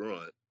another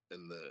grunt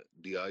in the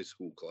DI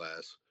school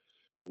class,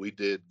 we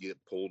did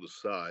get pulled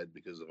aside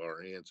because of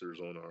our answers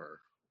on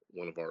our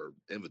one of our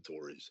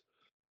inventories.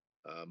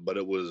 But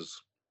it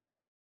was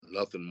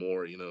nothing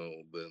more,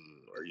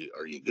 than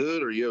are you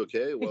good? Are you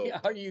okay? Well, Yeah,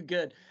 are you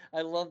good?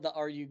 I love the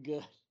 "Are you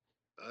good?"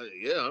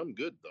 yeah, I'm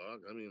good,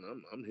 dog. I mean,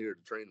 I'm here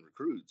to train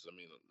recruits. I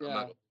mean, I'm not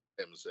Yeah, gonna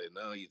have him say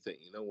no. You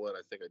know what?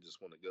 I think I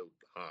just want to go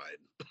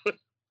hide.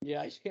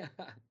 yeah, yeah,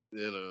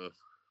 You know,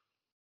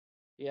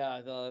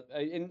 yeah.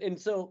 And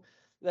so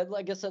that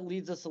I guess that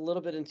leads us a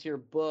little bit into your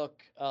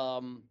book.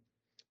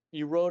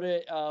 You wrote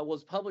it,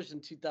 was published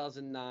in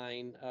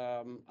 2009.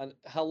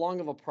 How long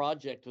of a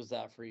project was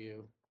that for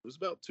you? It was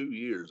about 2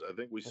 years. I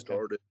think we Okay.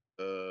 started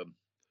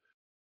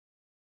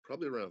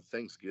probably around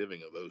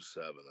Thanksgiving of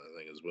 '07. I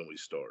think is when we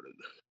started.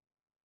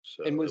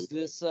 So And was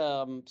this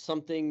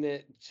something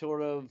that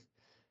sort of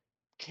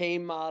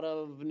came out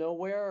of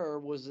nowhere, or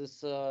was this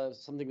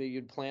something that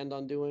you'd planned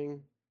on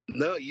doing?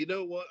 no, you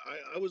know what?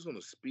 I was on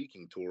a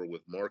speaking tour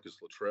with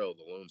Marcus Luttrell,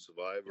 the lone Oh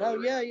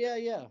survivor, yeah, yeah,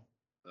 yeah.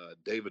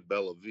 David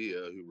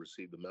Bellavia, who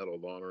received the Medal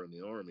of Honor in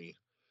the Army,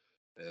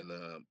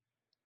 and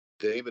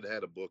David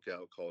had a book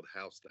out called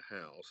House to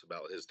House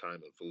about his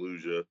time in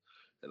Fallujah,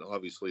 and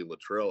obviously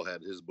Luttrell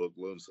had his book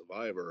Lone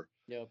Survivor,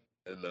 Yep.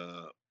 and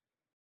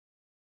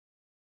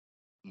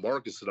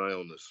Marcus and I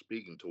on the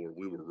speaking tour,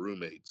 we were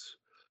roommates.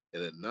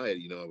 And at night,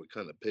 I would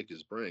kind of pick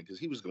his brain because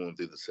he was going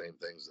through the same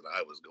things that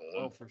I was Oh,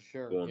 going for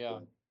sure. going Yeah.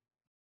 through.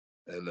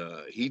 And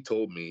he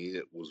told me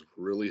it was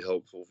really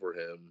helpful for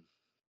him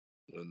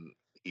when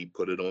he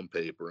put it on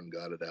paper and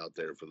got it out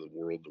there for the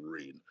world to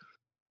read.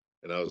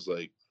 And I was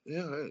like,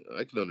 yeah,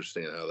 I can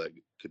understand how that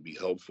could be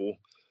helpful.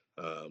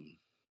 Um,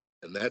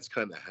 and that's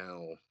kind of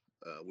how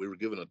we were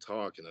given a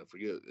talk, and I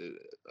forget,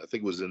 I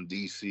think it was in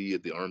DC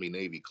at the Army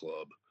Navy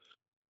Club.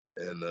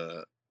 And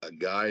a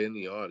guy in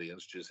the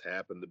audience just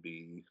happened to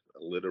be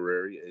a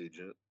literary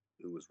agent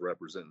who was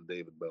representing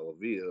David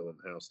Bellavia on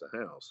House to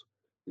House.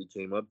 He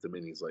came up to me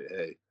and he's like,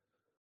 "Hey,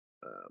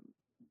 um,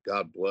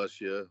 God bless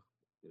you.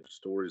 Your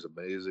story's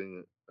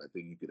amazing. I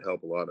think you could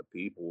help a lot of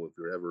people. If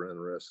you're ever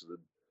interested,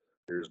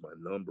 here's my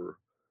number."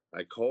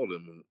 I called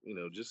him,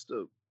 and just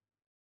to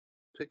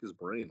pick his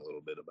brain a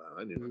little bit about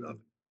it. I knew Mm.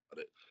 nothing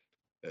about it,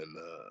 and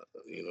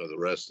the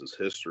rest is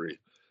history.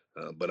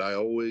 But I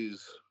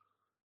always,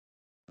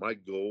 my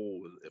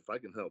goal was if I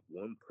can help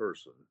one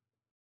person,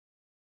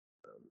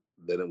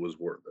 then it was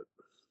worth it.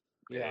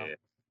 Yeah.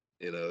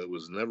 And it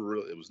was never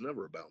real. It was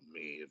never about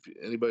me. If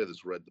anybody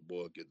that's read the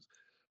book,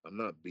 I'm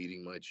not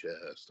beating my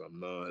chest. I'm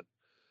not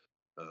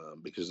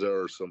because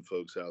there are some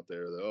folks out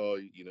there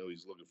that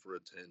he's looking for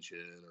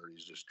attention or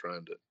he's just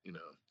trying to it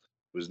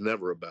was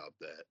never about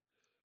that.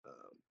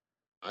 Um,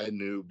 I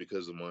knew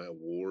because of my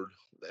award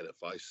that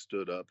if I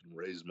stood up and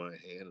raised my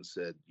hand and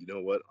said, you know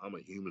what, I'm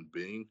a human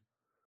being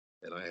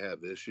and I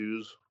have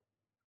issues,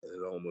 and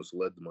it almost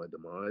led to my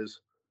demise.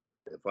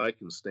 If I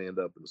can stand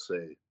up and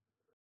say,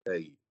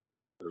 hey,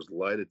 there's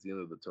light at the end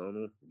of the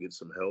tunnel, get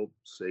some help,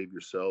 save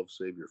yourself,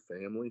 save your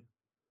family,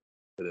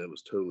 then it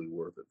was totally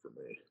worth it for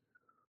me.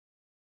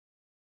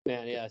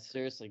 Man, yeah,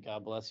 seriously,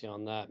 God bless you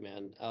on that,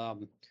 man.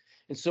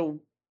 And so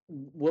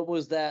what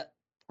was that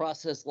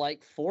process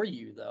like for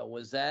you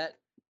though?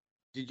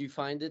 Did you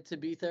find it to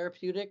be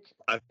therapeutic?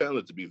 I found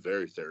it to be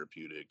very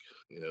therapeutic.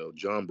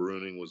 John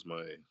Bruning was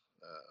my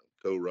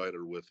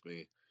co-writer with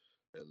me,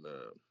 and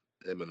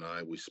him and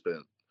I, we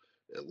spent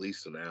at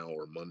least an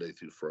hour Monday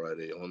through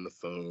Friday on the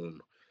phone.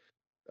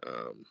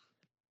 Um,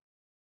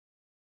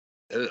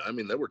 and I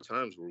mean, there were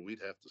times where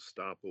we'd have to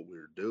stop what we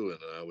were doing,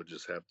 and I would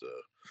just have to,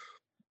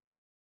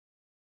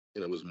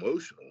 it was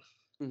emotional,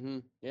 Mm-hmm.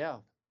 Yeah.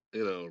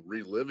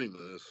 reliving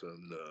this.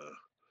 And,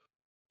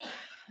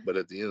 but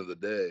at the end of the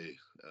day,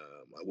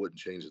 I wouldn't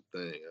change a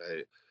thing.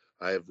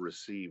 I have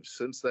received,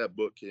 since that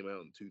book came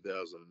out in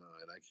 2009,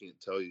 I can't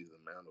tell you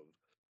the amount of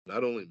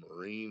not only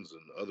Marines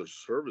and other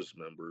service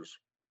members,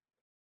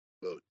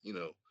 but,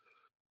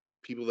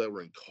 people that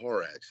were in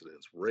car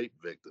accidents, rape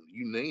victims,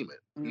 you name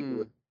it, people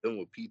that Mm. dealing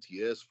with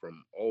PTS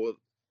from all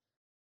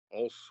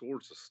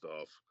sorts of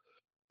stuff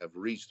have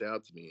reached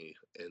out to me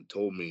and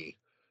told me,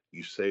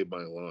 you saved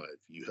my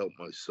life, you helped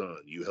my son,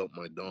 you helped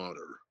my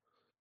daughter,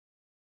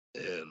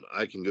 and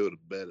I can go to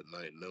bed at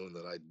night knowing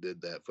that I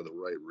did that for the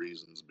right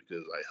reasons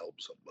because I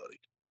helped somebody.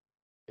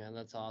 Yeah,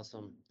 that's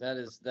awesome. That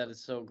is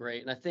so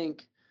great. And I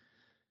think,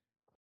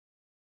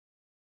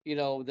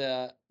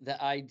 the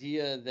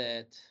idea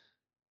that,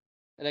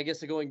 and I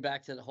guess going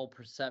back to the whole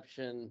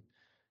perception,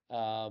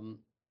 um,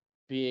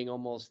 being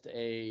almost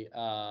a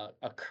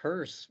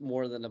curse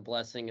more than a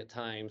blessing at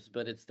times,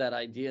 but it's that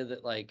idea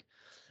that, like,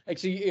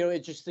 actually,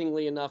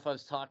 interestingly enough, I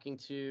was talking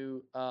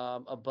to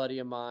a buddy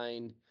of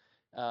mine,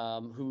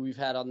 who we've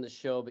had on the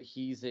show, but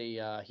he's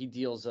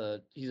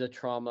a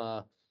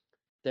trauma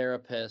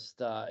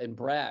therapist in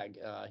Bragg.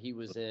 He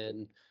was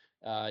in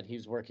and he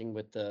was working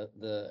with the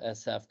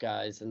SF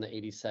guys in the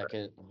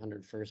 82nd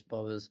 101st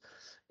Boas,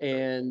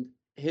 and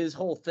his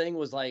whole thing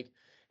was like,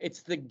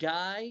 it's the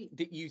guy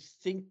that you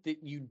think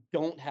that you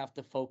don't have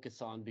to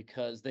focus on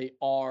because they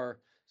are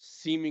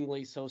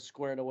seemingly so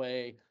squared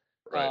away,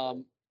 Right,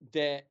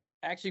 that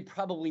actually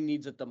probably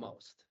needs it the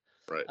most,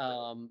 right,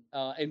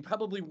 and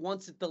probably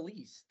wants it the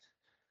least.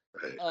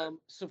 right,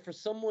 So for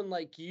someone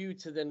like you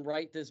to then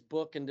write this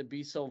book and to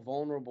be so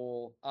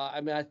vulnerable,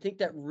 I mean, I think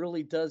that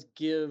really does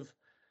give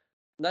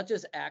not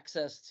just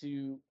access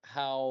to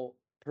how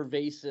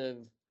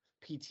pervasive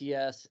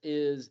PTS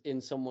is in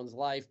someone's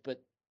life,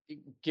 but it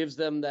gives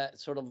them that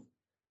sort of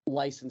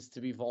license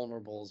to be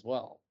vulnerable as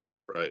well.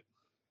 right.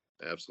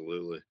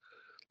 Absolutely.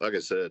 Like I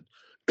said,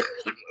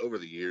 over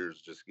the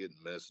years, just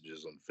getting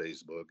messages on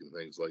Facebook and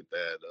things like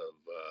that of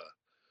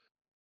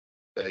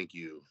thank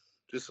you,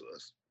 just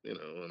us, and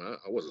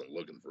I wasn't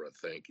looking for a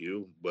thank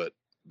you, but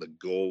the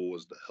goal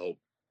was to help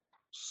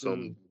Hmm.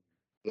 some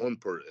one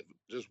person,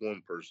 just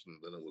one person,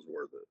 then it was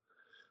worth it.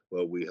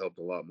 Well, we helped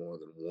a lot more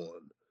than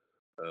one.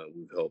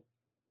 We've helped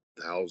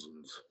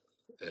thousands,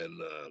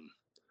 and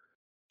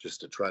just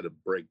to try to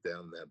break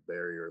down that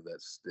barrier,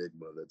 that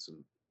stigma that's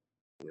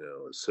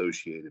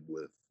associated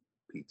with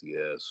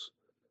PTS,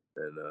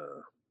 and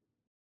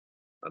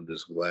I'm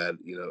just glad,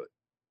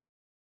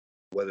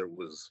 whether it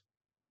was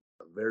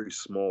a very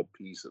small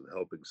piece of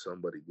helping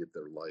somebody get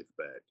their life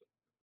back.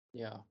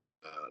 Yeah.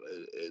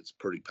 It's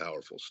pretty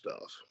powerful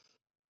stuff.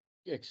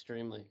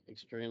 Extremely,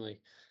 extremely.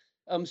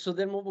 So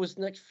then what was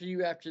next for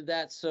you after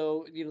that?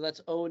 So,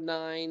 that's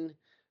 '09.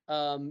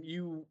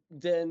 You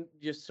then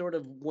just sort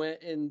of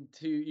went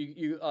into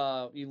you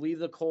leave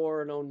the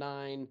Corps in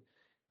 '09,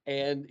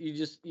 and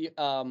you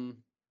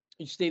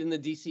stayed in the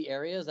DC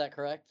area, is that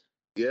correct?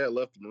 Yeah, I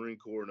left the Marine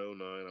Corps in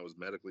 '09. I was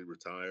medically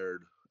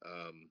retired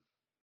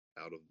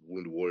out of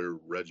Wounded Warrior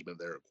Regiment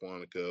there at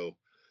Quantico.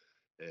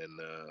 And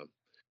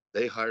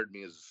they hired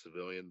me as a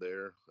civilian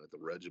there at the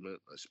regiment.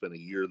 I spent a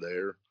year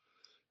there.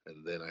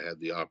 And then I had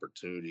the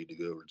opportunity to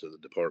go over to the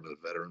Department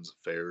of Veterans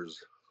Affairs.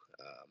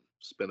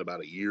 Spent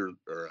about a year,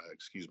 or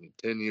excuse me,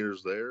 10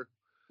 years there.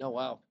 Oh,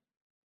 wow.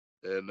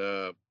 And,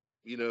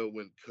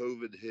 when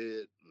COVID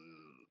hit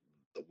and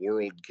the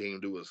world came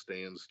to a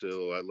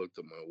standstill, I looked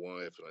at my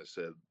wife and I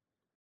said,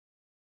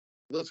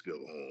 let's go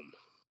home.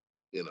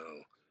 You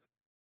know,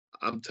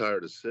 I'm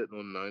tired of sitting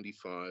on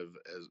 95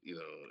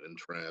 in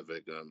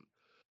traffic.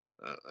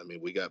 I mean,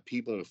 we got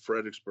people in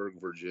Fredericksburg,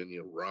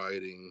 Virginia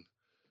rioting.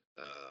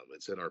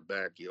 It's in our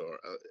backyard.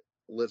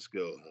 Let's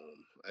go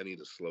home. I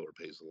need a slower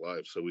pace of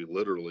life. So we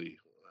literally,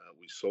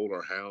 we sold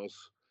our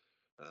house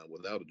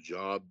without a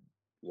job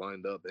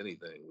lined up,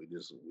 anything. We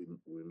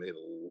made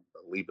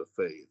a leap of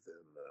faith,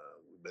 and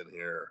we've been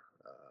here.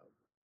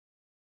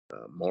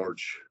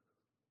 March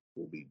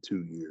will be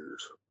 2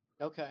 years,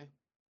 Okay.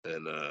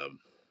 and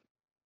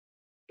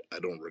I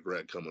don't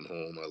regret coming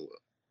home.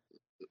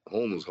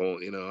 Home is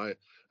home.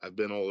 I've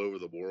been all over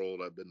the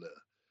world. I've been to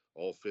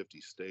all 50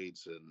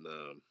 states, and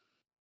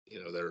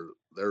there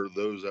are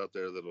those out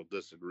there that'll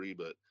disagree,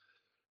 but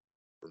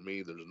for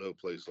me, there's no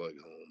place like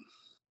home.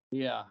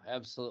 Yeah,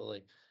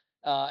 absolutely.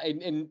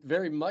 And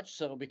very much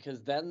so,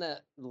 because then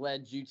that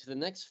led you to the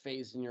next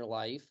phase in your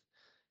life,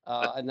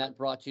 and that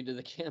brought you to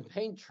the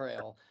campaign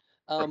trail.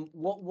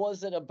 What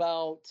was it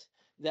about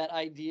that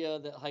idea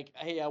that, like,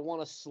 hey, I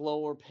want a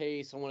slower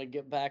pace, I want to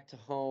get back to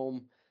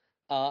home,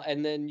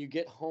 and then you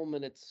get home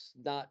and it's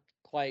not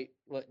quite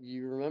what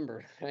you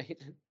remember, right?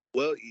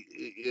 Well,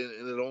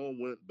 and it all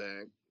went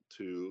back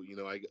to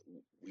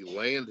we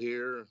land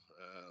here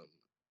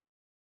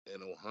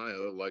in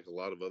Ohio, like a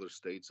lot of other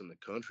states in the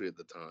country at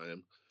the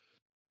time.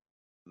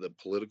 The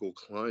political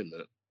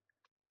climate,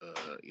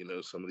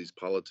 some of these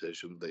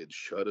politicians, they'd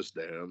shut us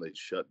down. They'd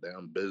shut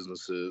down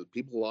businesses.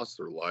 People lost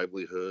their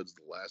livelihoods,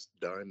 the last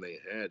dime they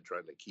had,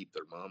 trying to keep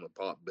their mom and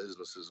pop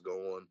businesses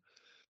going.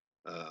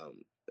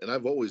 Um, and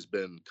I've always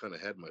been kind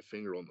of had my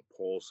finger on the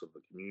pulse of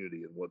the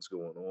community and what's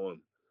going on.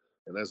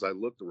 And as I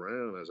looked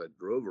around, as I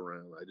drove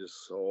around, I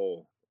just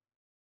saw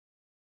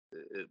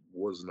it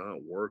was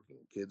not working.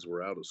 Kids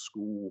were out of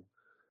school.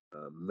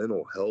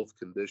 Mental health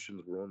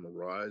conditions were on the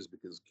rise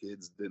because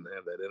kids didn't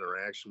have that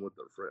interaction with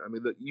their friends. I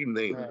mean, you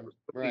name it. There Right, was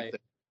so many right.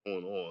 things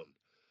going on.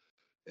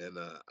 And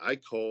I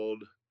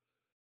called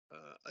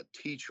a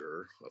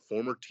teacher, a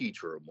former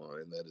teacher of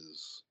mine that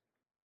is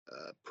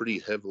pretty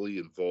heavily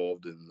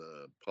involved in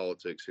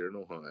politics here in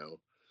Ohio.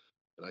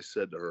 And I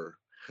said to her,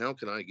 how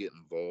can I get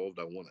involved?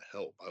 I want to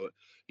help.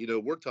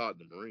 We're taught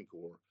in the Marine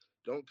Corps,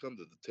 don't come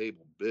to the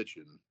table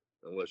bitching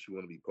unless you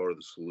want to be part of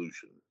the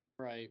solution.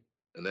 Right.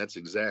 And that's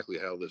exactly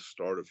how this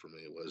started for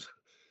me. Was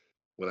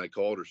when I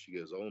called her, she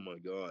goes, "Oh my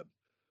God,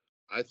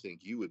 I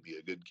think you would be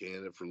a good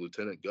candidate for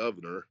lieutenant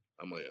governor."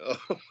 I'm like,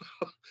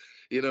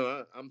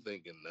 "Oh," I'm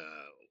thinking,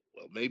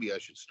 well, maybe I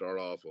should start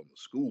off on the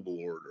school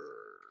board,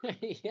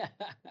 Yeah.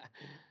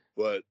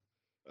 but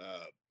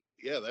uh,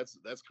 yeah,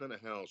 that's kind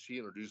of how she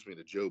introduced me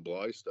to Joe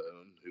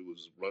Blystone, who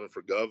was running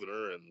for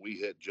governor, and we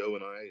hit Joe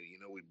and I.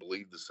 We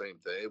believed the same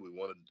thing.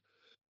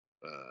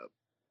 Uh,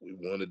 we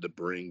wanted to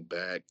bring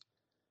back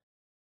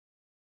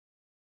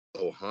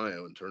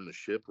Ohio and turn the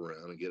ship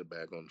around and get it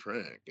back on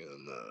track,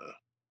 and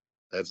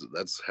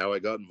that's how I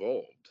got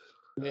involved.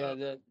 Yeah, Uh,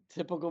 the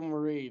typical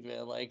Marine,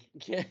 man. Like,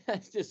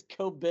 just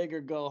go big or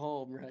go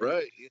home, right?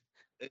 right,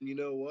 and you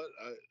know what?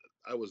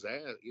 I was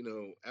out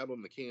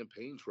on the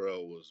campaign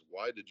trail was,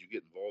 why did you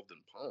get involved in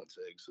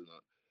politics? And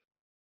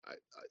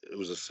it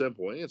was a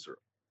simple answer.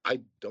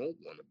 I don't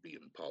want to be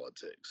in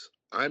politics.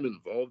 I'm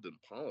involved in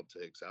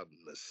politics out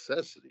of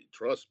necessity.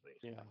 Trust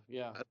me. Yeah,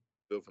 yeah, I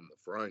don't go from the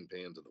frying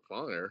pan to the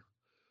fire.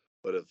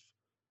 But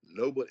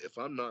if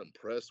I'm not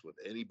impressed with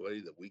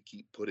anybody that we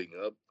keep putting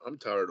up, I'm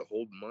tired of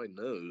holding my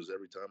nose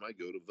every time I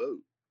go to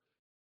vote.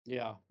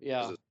 yeah, As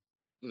yeah.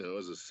 a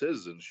as a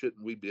citizen,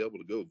 shouldn't we be able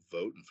to go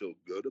vote and feel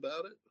good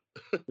about it?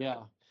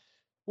 Yeah.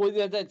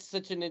 Well, that's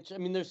such an I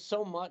mean, there's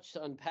so much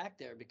to unpack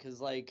there because,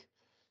 like,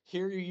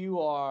 here you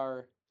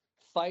are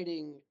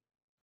fighting,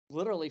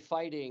 literally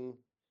fighting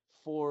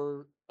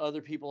for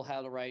other people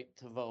have the right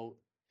to vote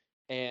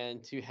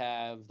and to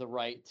have the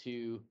right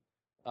to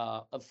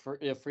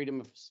freedom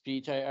of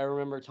speech. I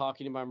remember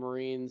talking to my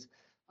Marines.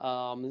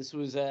 This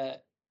was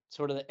at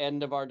sort of the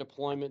end of our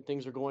deployment.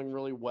 Things were going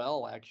really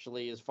well,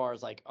 actually, as far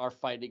as like our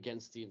fight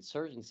against the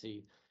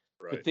insurgency.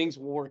 But Right. things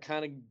were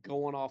kind of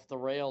going off the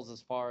rails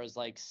as far as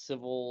like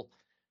civil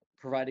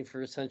providing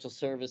for essential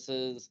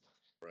services,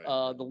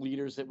 Right. the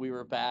leaders that we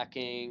were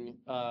backing,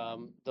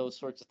 those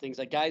sorts of things.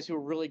 Like guys who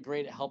were really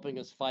great at helping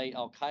us fight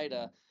Al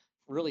Qaeda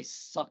really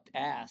sucked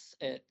ass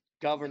at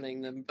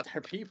governing them,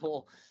 their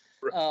people.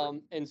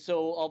 Right. And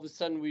so all of a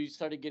sudden we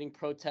started getting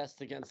protests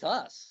against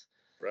us.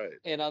 Right.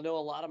 And I know a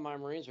lot of my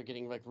Marines are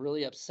getting like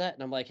really upset.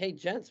 And I'm like, hey,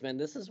 gents, man,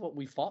 this is what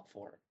we fought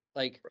for.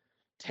 Like,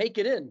 take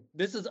it in.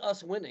 This is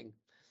us winning.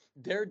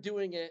 They're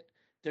doing it.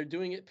 They're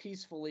doing it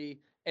peacefully,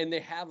 and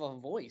they have a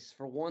voice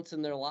for once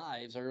in their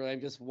lives. Or I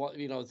guess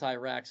it's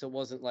Iraq, so it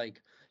wasn't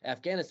like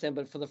Afghanistan,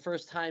 but for the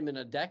first time in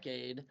a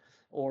decade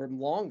or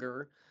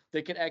longer,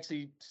 they could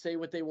actually say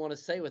what they want to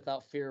say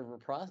without fear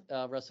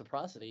of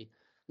reciprocity.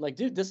 I'm like,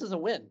 dude, this is a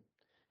win.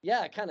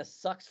 Yeah, it kind of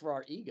sucks for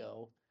our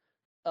ego.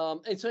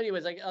 And so,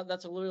 anyways, like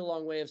that's a really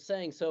long way of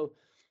saying. So,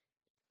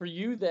 for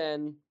you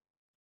then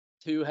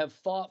to have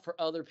fought for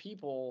other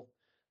people,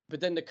 but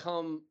then to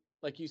come,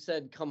 like you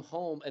said, come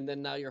home, and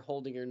then now you're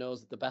holding your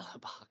nose at the ballot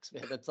box,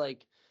 man. That's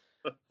like,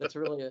 that's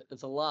really,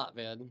 it's a lot,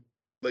 man.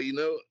 But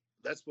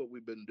that's what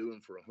we've been doing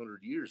for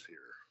 100 years here.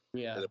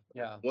 Yeah, And it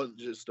yeah. wasn't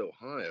just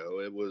Ohio.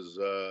 It was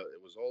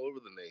all over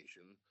the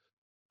nation.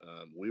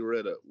 We're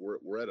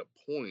at a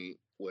point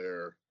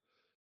where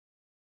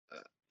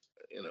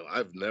uh,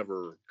 I've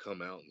never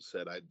come out and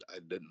said I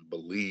didn't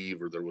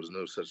believe or there was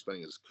no such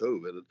thing as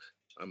COVID.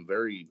 I'm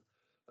very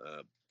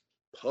uh,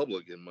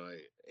 public in my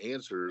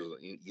answers.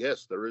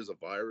 Yes, there is a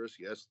virus.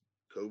 Yes,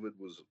 COVID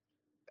was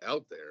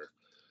out there,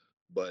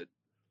 but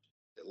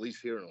at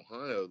least here in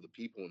Ohio, the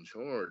people in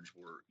charge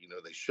were,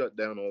 they shut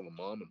down all the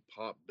mom and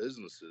pop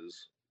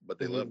businesses, but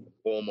they left Mm-hmm.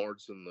 the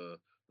Walmarts and the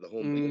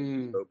Home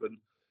Depots Mm, open,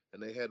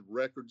 and they had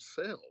record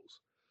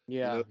sales. You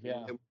yeah, know,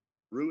 yeah, they were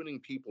ruining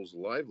people's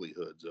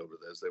livelihoods over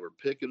this. They were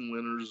picking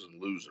winners and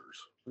losers.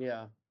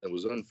 yeah. It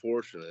was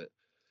unfortunate.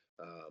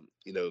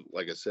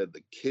 Like I said,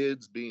 the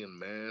kids being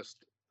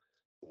masked.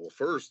 Well,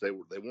 first they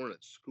weren't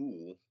at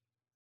school.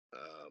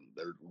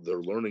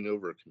 They're learning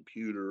over a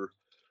computer.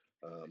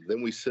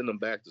 Then we send them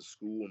back to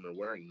school and they're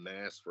wearing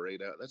masks for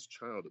 8 hours. That's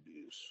child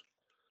abuse.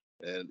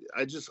 And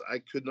I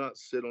could not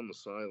sit on the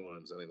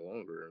sidelines any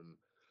longer.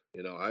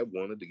 And, I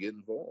wanted to get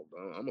involved.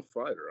 I'm a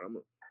fighter.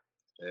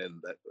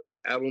 And that,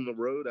 out on the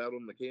road, out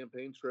on the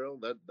campaign trail,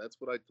 that's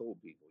what I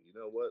told people. You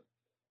know what?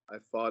 I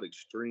fought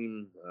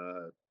extreme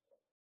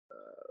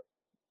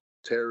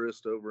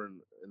terrorists over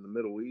in the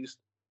Middle East.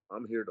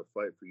 I'm here to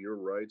fight for your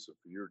rights and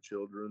for your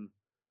children,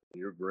 and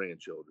your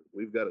grandchildren.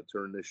 We've got to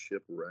turn this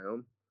ship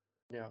around.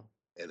 Yeah,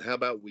 And how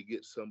about we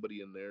get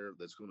somebody in there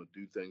that's going to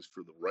do things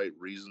for the right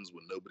reasons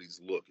when nobody's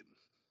looking?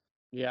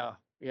 yeah,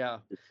 yeah.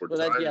 We're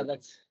Well, tired. We're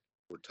that's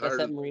tired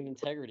that of Marine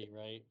integrity,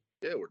 right?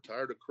 yeah. We're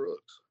tired of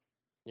crooks.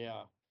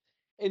 Yeah.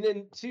 And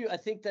then too, I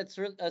think that's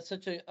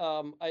such a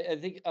I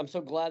think I'm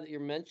so glad that you're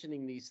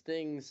mentioning these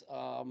things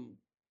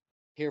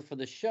here for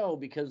the show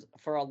because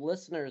for our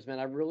listeners, man,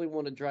 I really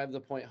want to drive the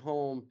point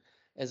home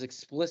as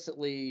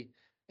explicitly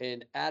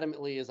and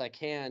adamantly as I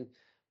can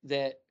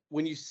that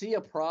when you see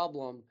a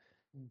problem,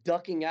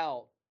 ducking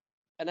out,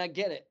 and I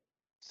get it.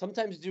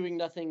 Sometimes doing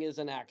nothing is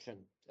an action.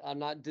 I'm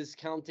not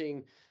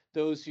discounting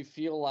those who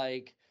feel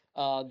like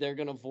they're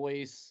going to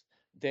voice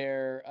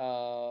their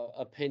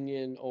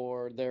opinion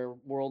or their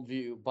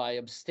worldview by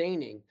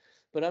abstaining,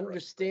 but Right.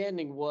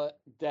 understanding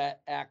what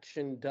that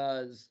action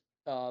does,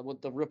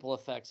 what the ripple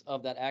effects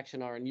of that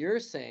action are. And you're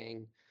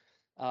saying,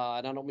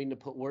 and I don't mean to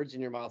put words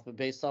in your mouth, but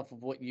based off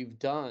of what you've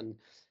done,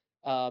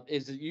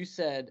 is that you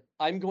said,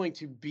 I'm going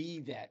to be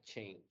that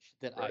change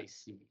that I Right.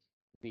 see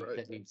Right.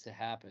 that needs to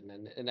happen.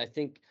 And I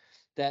think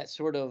that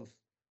sort of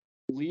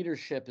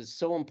leadership is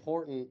so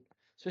important,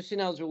 especially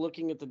now as we're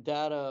looking at the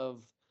data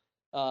of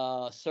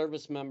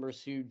service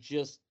members who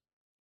just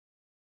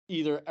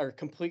either are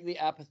completely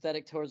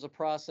apathetic towards the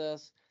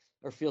process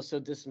or feel so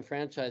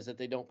disenfranchised that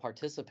they don't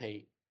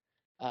participate.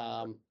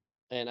 Um,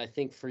 and I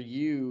think for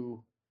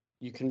you,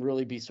 you can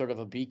really be sort of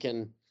a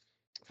beacon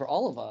for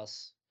all of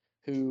us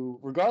who,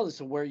 regardless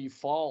of where you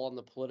fall on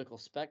the political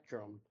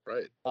spectrum,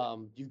 Right.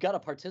 you've got to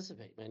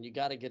participate, man. You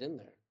got to get in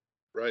there.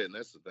 Right. And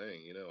that's the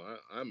thing.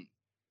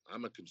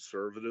 I'm a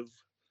conservative,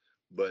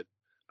 but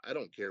I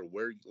don't care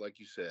where, like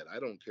you said, I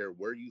don't care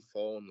where you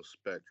fall on the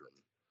spectrum.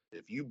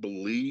 If you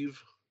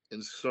believe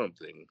in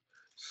something,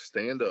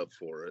 stand up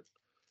for it,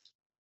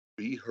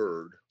 be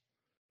heard,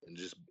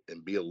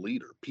 and be a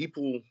leader.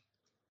 People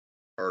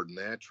are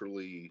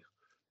naturally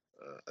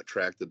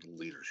attracted to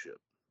leadership.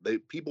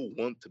 People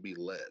want to be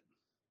led.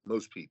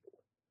 Most people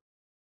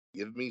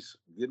give me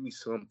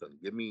something.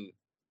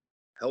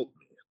 Help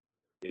me.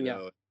 You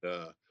Yeah.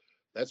 know,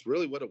 that's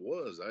really what it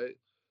was.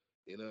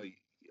 You know,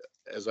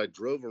 as I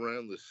drove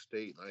around the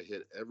state and I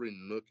hit every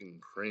nook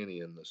and cranny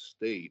in the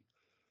state,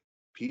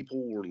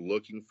 people were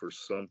looking for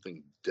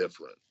something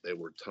different. They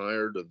were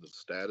tired of the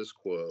status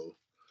quo.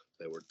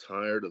 They were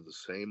tired of the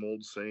same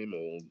old, same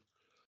old.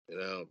 You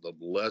know, the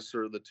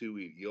lesser of the two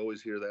evils. You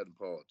always hear that in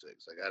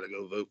politics. I got to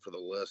go vote for the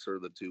lesser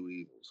of the two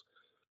evils.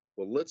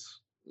 Well,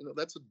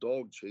 that's a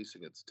dog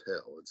chasing its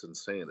tail. It's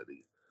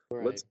insanity.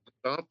 Right. Let's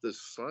stop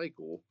this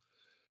cycle.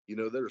 You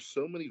know, there are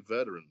so many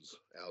veterans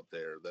out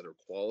there that are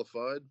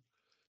qualified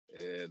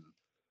and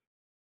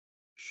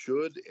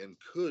should and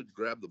could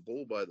grab the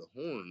bull by the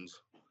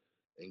horns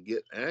and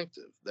get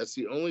active. That's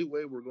the only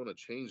way we're going to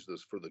change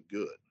this for the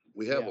good.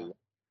 We have a Yeah. lot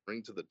to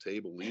bring to the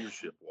table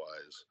leadership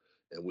wise,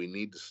 and we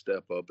need to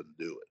step up and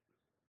do it.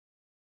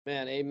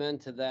 Man, amen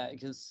to that.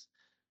 Because,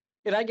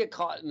 and I get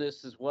caught in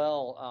this as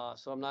well.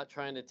 So I'm not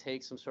trying to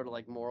take some sort of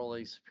like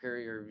morally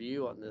superior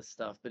view on this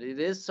stuff, but it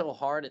is so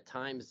hard at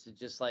times to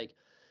just like,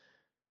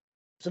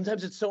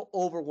 sometimes it's so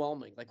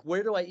overwhelming. Like,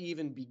 where do I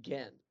even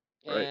begin?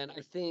 Right, And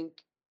I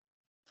think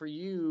for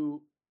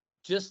you,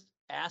 just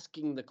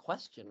asking the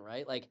question,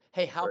 right? Like,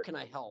 hey, how right, can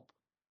I help?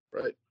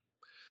 right.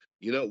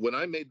 You know, when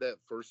I made that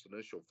first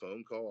initial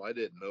phone call, I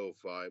didn't know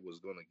if I was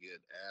going to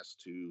get asked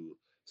to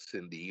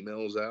send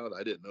emails out.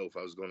 I didn't know if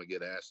I was going to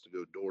get asked to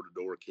go door to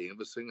door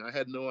canvassing. I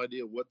had no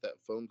idea what that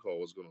phone call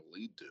was going to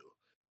lead to.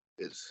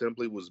 It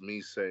simply was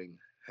me saying,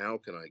 how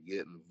can I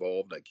get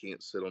involved? I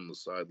can't sit on the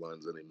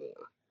sidelines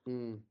anymore.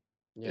 Mm,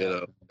 You yeah.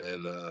 know,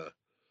 and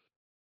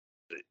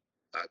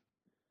I,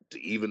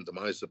 even to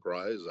my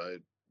surprise,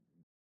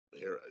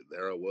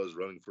 there I was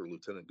running for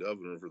lieutenant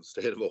governor for the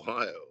state of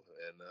Ohio,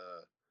 and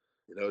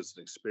you know, it's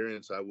an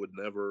experience I would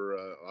never.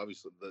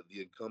 Obviously,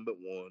 the incumbent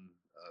won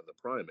the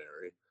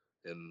primary,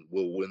 and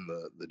will win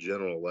the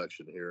general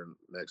election here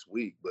next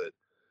week. But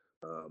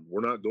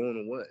we're not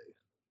going away.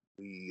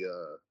 We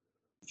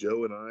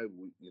Joe and I,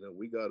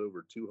 we got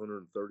over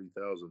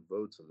 230,000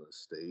 votes in this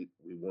state.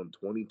 We won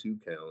 22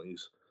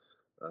 counties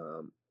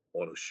on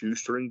a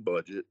shoestring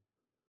budget,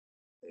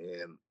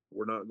 and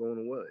we're not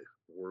going away.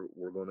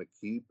 We're going to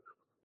keep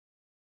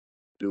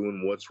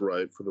doing what's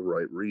right for the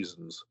right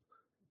reasons.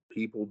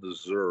 People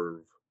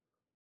deserve,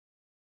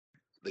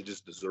 they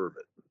just deserve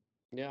it.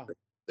 Yeah.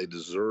 They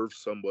deserve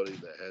somebody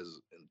that has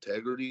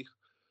integrity,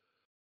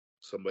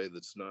 somebody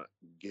that's not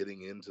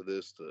getting into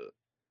this to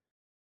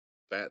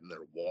fatten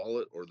their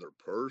wallet or their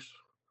purse,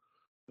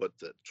 but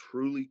that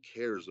truly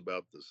cares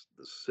about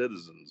the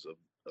citizens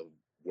of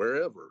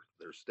wherever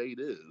their state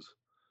is.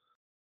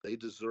 They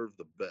deserve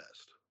the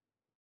best.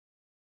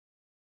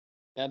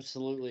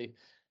 Absolutely.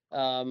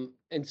 And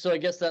so I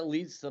guess that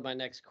leads to my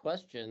next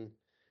question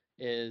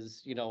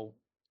is,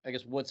 I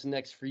guess what's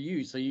next for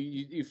you? So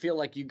you feel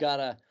like you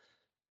gotta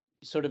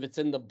sort of, it's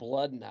in the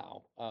blood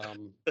now.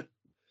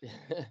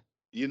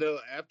 You know,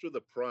 after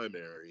the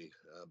primary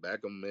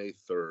back on May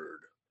 3rd,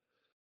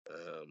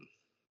 um,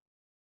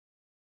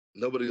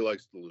 nobody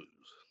likes to lose.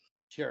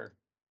 Sure.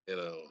 You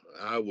know,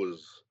 I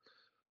was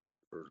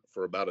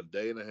for about a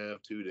day and a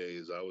half, 2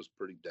 days, I was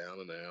pretty down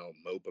and out,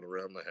 moping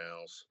around the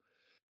house.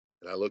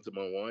 And I looked at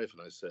my wife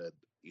and I said,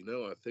 you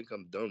know, I think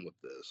I'm done with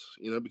this.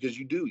 You know, because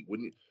you do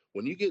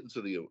when you get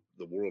into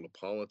the world of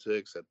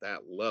politics at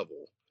that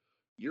level,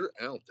 you're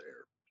out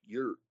there.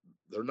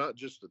 They're not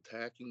just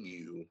attacking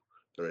you,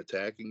 they're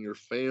attacking your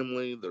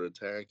family, they're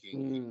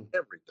attacking Mm,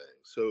 everything.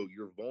 So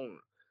you're vulnerable.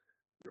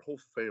 Your whole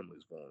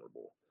family's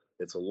vulnerable.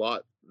 It's a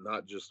lot,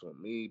 not just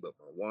on me, but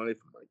my wife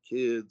and my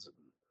kids.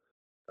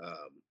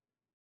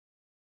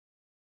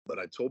 But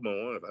I told my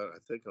wife, I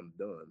think I'm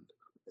done.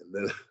 And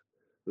then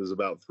it was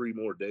about 3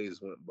 more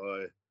days went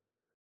by.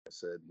 I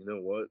said, you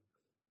know what?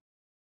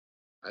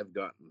 I've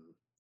gotten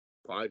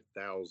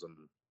 5,000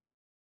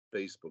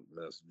 Facebook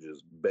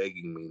messages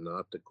begging me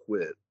not to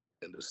quit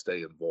and to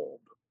stay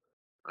involved.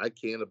 I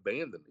can't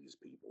abandon these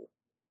people.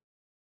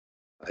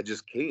 I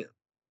just can't.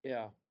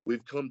 yeah.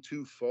 We've come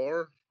too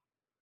far.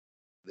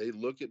 They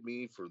look at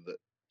me for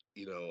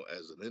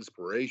as an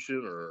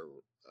inspiration or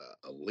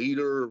a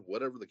leader,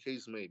 whatever the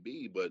case may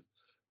be, but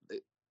they,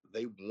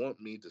 they want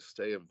me to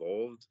stay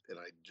involved, and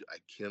I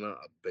cannot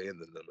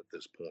abandon them at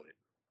this point.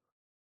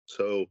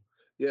 So,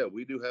 yeah,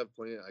 we do have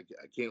plans.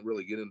 I can't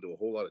really get into a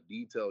whole lot of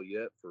detail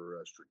yet for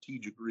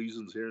strategic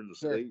reasons here in the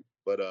Sure. state,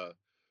 but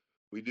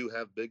we do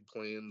have big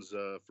plans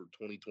for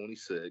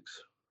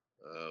 2026.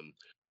 Um,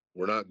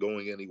 we're not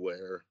going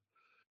anywhere.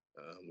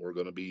 We're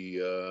going to be,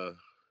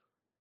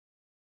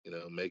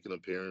 making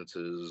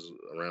appearances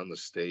around the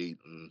state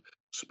and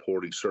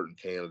supporting certain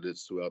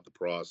candidates throughout the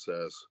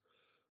process.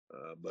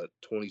 But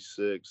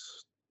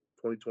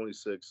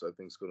 2026, I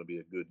think is going to be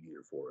a good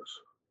year for us.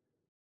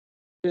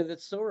 Yeah,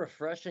 that's so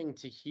refreshing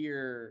to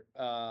hear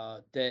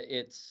that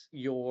it's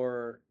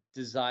your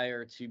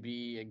desire to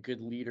be a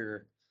good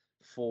leader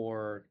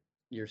for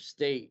your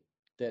state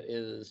that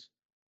is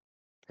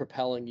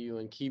propelling you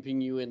and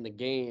keeping you in the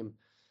game.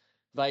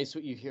 Vice,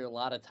 what you hear a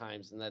lot of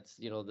times, and that's,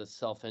 the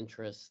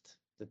self-interest,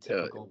 the Yeah,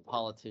 typical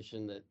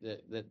politician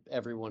that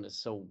everyone is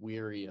so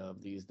weary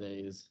of these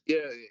days.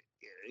 yeah.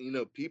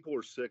 people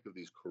are sick of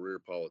these career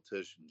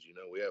politicians.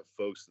 We have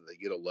folks that they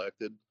get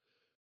elected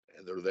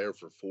and they're there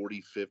for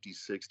 40, 50,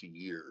 60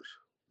 years.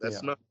 That's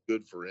Yeah. not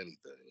good for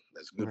anything.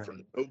 That's good for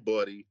Right.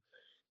 nobody.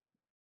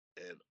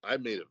 And I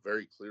made it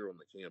very clear on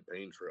the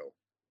campaign trail.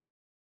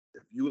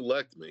 If you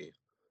elect me,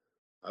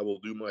 I will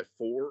do my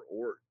 4,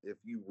 or if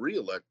you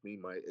reelect me,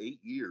 my 8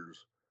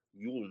 years,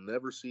 you will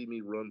never see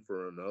me run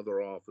for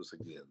another office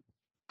again.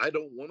 I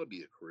don't want to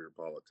be a career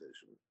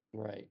politician.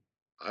 Right.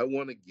 I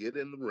want to get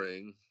in the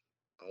ring.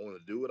 I want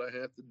to do what I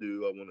have to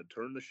do. I want to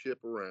turn the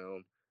ship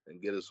around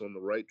and get us on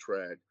the right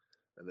track,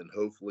 and then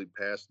hopefully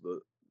pass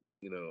the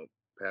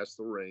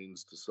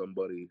reins to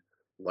somebody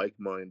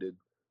like-minded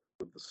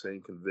with the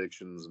same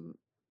convictions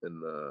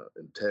and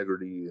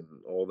integrity and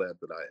all that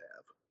I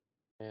have.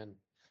 And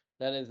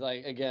that is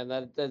like, again,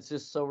 that's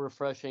just so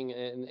refreshing,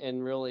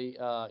 and really,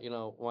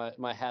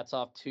 my hat's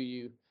off to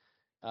you,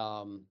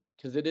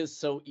 because it is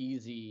so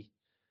easy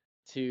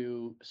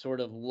to sort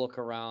of look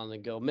around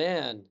and go,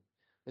 man,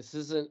 this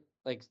isn't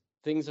like,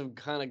 things have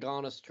kind of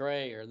gone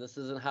astray, or this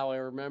isn't how I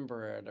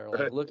remember it, or like,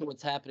 Right, look at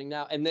what's happening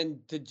now. And then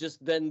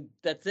then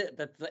that's it.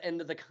 That's the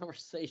end of the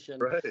conversation.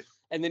 right,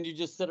 And then you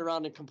just sit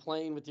around and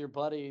complain with your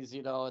buddies,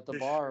 at the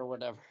bar or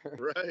whatever.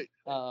 right.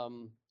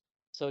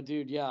 So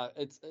dude, yeah,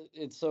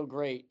 it's so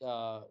great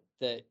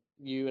that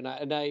you and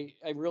I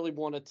really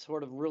want to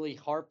sort of really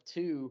harp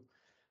to,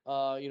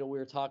 we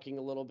were talking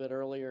a little bit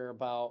earlier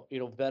about,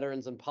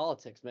 veterans in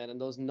politics, man,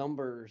 and those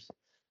numbers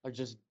are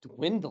just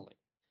dwindling.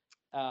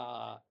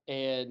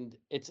 And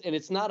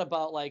it's not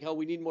about like, oh,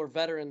 we need more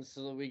veterans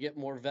so that we get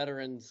more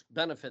veterans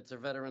benefits or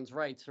veterans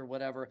rights or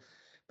whatever,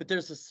 but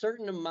there's a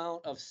certain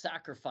amount of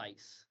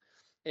sacrifice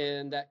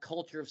and that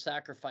culture of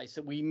sacrifice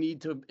that we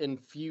need to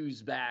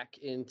infuse back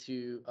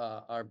into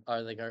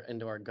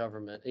into our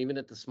government, even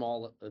at the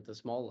small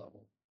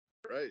level.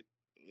 Right.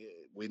 Yeah,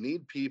 we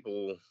need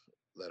people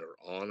that are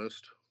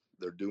honest.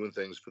 They're doing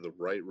things for the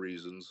right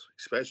reasons,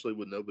 especially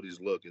when nobody's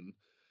looking.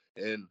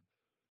 And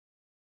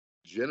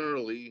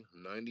generally,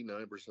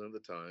 99% of the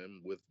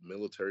time with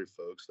military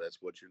folks, that's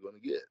what you're going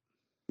to get.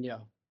 Yeah.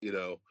 You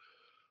know,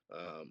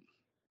 um,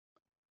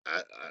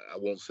 I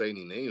won't say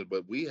any names,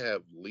 but we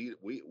have we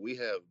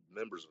have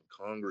members of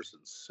Congress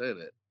and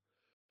Senate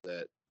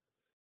that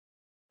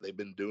they've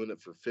been doing it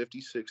for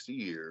 50, 60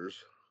 years,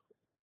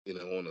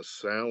 on a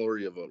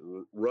salary of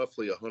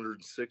roughly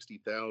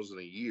 160,000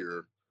 a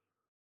year,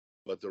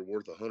 but they're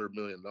worth $100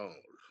 million.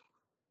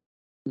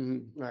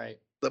 Right.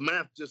 The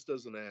math just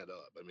doesn't add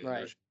up. I mean, Right.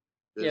 there's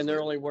Yeah, and business.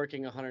 they're only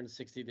working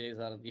 160 days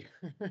out of the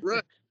year.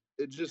 Right.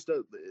 It just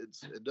does.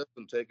 It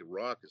doesn't take a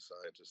rocket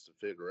scientist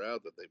to figure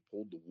out that they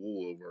pulled the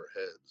wool over our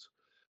heads.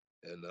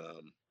 And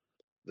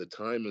the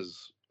time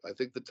is. I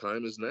think the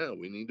time is now.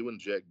 We need to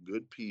inject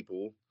good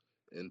people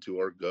into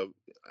our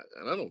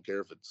and I don't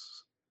care if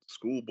it's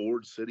school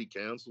board, city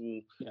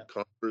council, Yeah.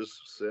 Congress,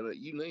 Senate,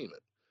 you name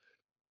it.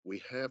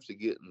 We have to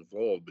get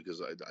involved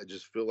because I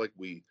just feel like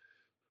we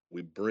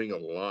bring a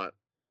lot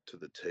to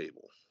the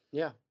table.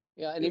 Yeah.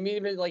 Yeah. And Yeah,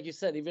 even like you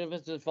said, even if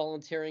it's just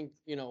volunteering,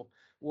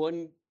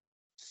 one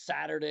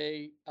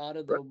Saturday out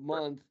of the right,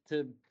 month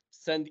to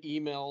send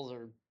emails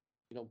or,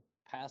 you know,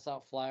 pass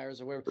out flyers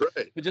or whatever,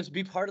 right, but just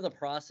be part of the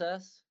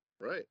process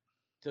right.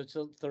 to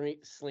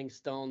sling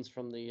stones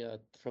from the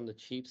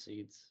cheap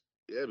seats.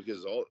 Yeah,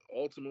 because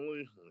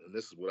ultimately, and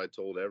this is what I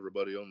told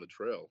everybody on the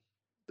trail,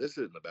 this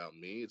isn't about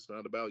me. It's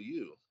not about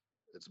you.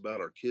 It's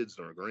about our kids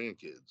and our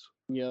grandkids.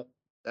 Yep.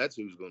 That's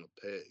who's going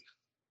to pay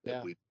if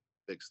Yeah. we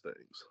fix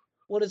things.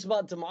 Well, it's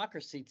about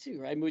democracy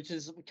too, right? Which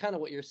is kind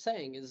of what you're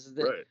saying, is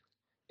that Right,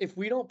 if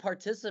we don't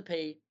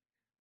participate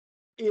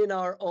in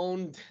our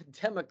own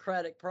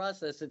democratic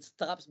process, it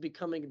stops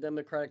becoming a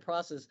democratic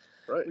process.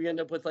 right, We end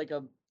up with like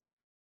a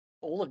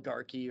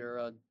oligarchy or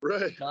a,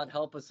 right. God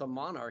help us, a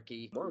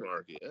monarchy.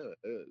 Monarchy.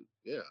 Yeah,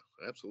 yeah,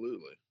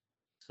 absolutely.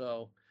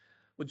 So,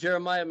 well,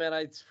 Jeremiah, man,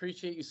 I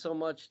appreciate you so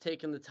much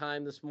taking the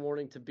time this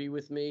morning to be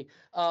with me.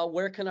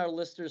 Where can our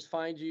listeners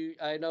find you?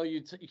 I know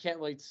you can't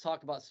really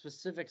talk about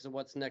specifics of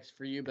what's next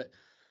for you, but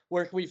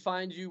where can we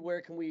find you? Where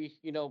can we,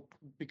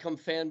 become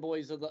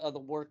fanboys of the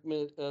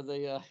Workman,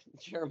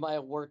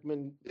 Jeremiah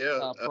Workman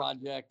Yeah.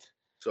 project?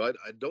 So I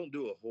don't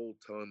do a whole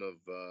ton of,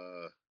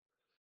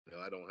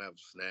 I don't have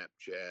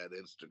Snapchat,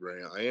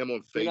 Instagram. I am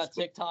on You're not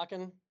Facebook.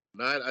 TikToking?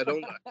 Not, I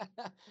don't,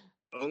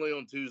 only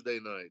on Tuesday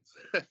nights.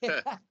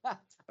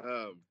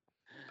 um,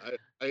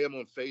 I am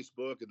on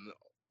Facebook, and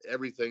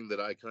everything that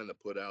I kind of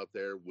put out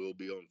there will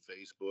be on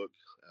Facebook.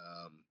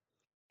 Um,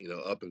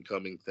 up and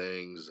coming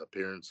things,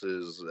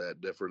 appearances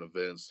at different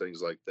events,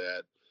 things like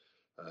that.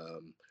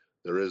 Um,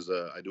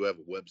 I do have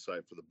a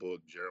website for the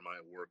book,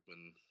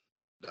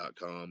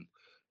 jeremiahworkman.com.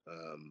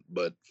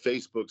 But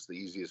Facebook's the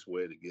easiest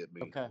way to get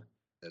me. Okay.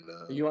 And,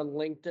 Are you on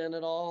LinkedIn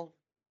at all?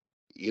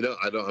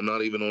 I'm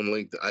not even on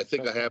LinkedIn. I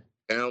think I Okay. have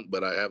an account,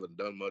 but I haven't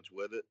done much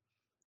with it.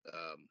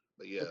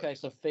 But yeah. Okay,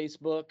 so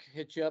Facebook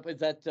hit you up. Is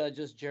that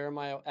just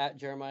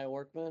Jeremiah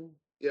Workman?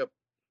 Yep.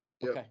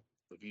 Yep. Okay.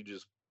 If you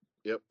just,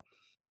 yep.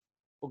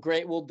 Well,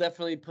 great. We'll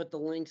definitely put the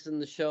links in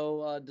the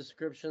show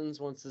descriptions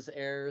once this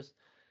airs.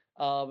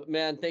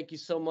 Man, thank you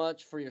so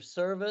much for your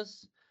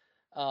service.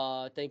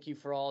 Thank you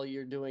for all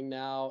you're doing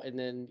now. And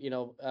then,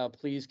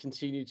 please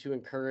continue to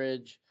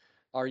encourage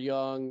our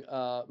young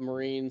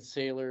Marines,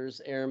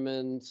 sailors,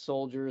 airmen,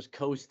 soldiers,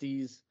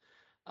 coasties.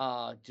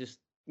 Just,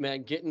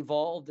 man, get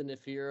involved. And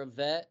if you're a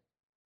vet,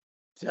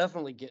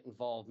 definitely get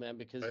involved, man,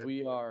 because Right.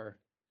 we are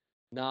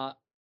not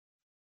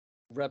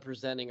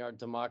representing our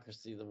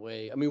democracy the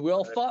way. I mean, we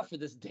all Right. fought for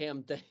this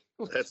damn thing.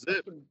 That's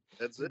it.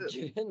 That's it.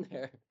 Get in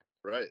there.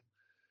 Right.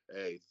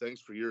 Hey,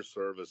 thanks for your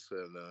service,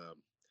 and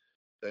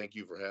thank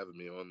you for having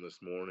me on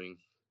this morning.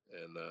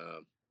 And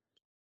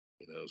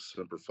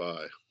Semper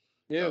Fi.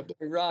 Yeah, God bless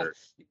hurrah. America.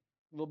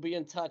 We'll be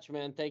in touch,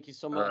 man. Thank you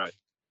so All right. much.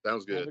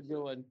 Sounds Have good. a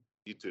good one.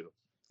 You too.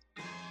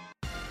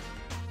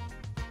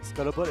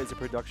 Scuttlebutt is a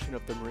production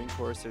of the Marine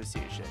Corps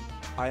Association.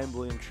 I am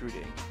William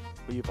Truding,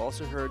 but you've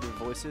also heard the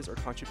voices or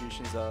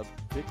contributions of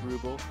Vic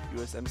Rubel,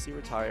 USMC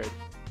retired,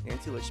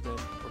 Nancy Lichman,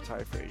 or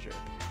Ty Frazier.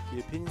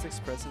 The opinions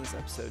expressed in this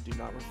episode do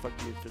not reflect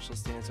the official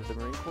stance of the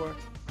Marine Corps,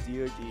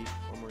 DoD,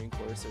 or Marine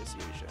Corps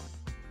Association.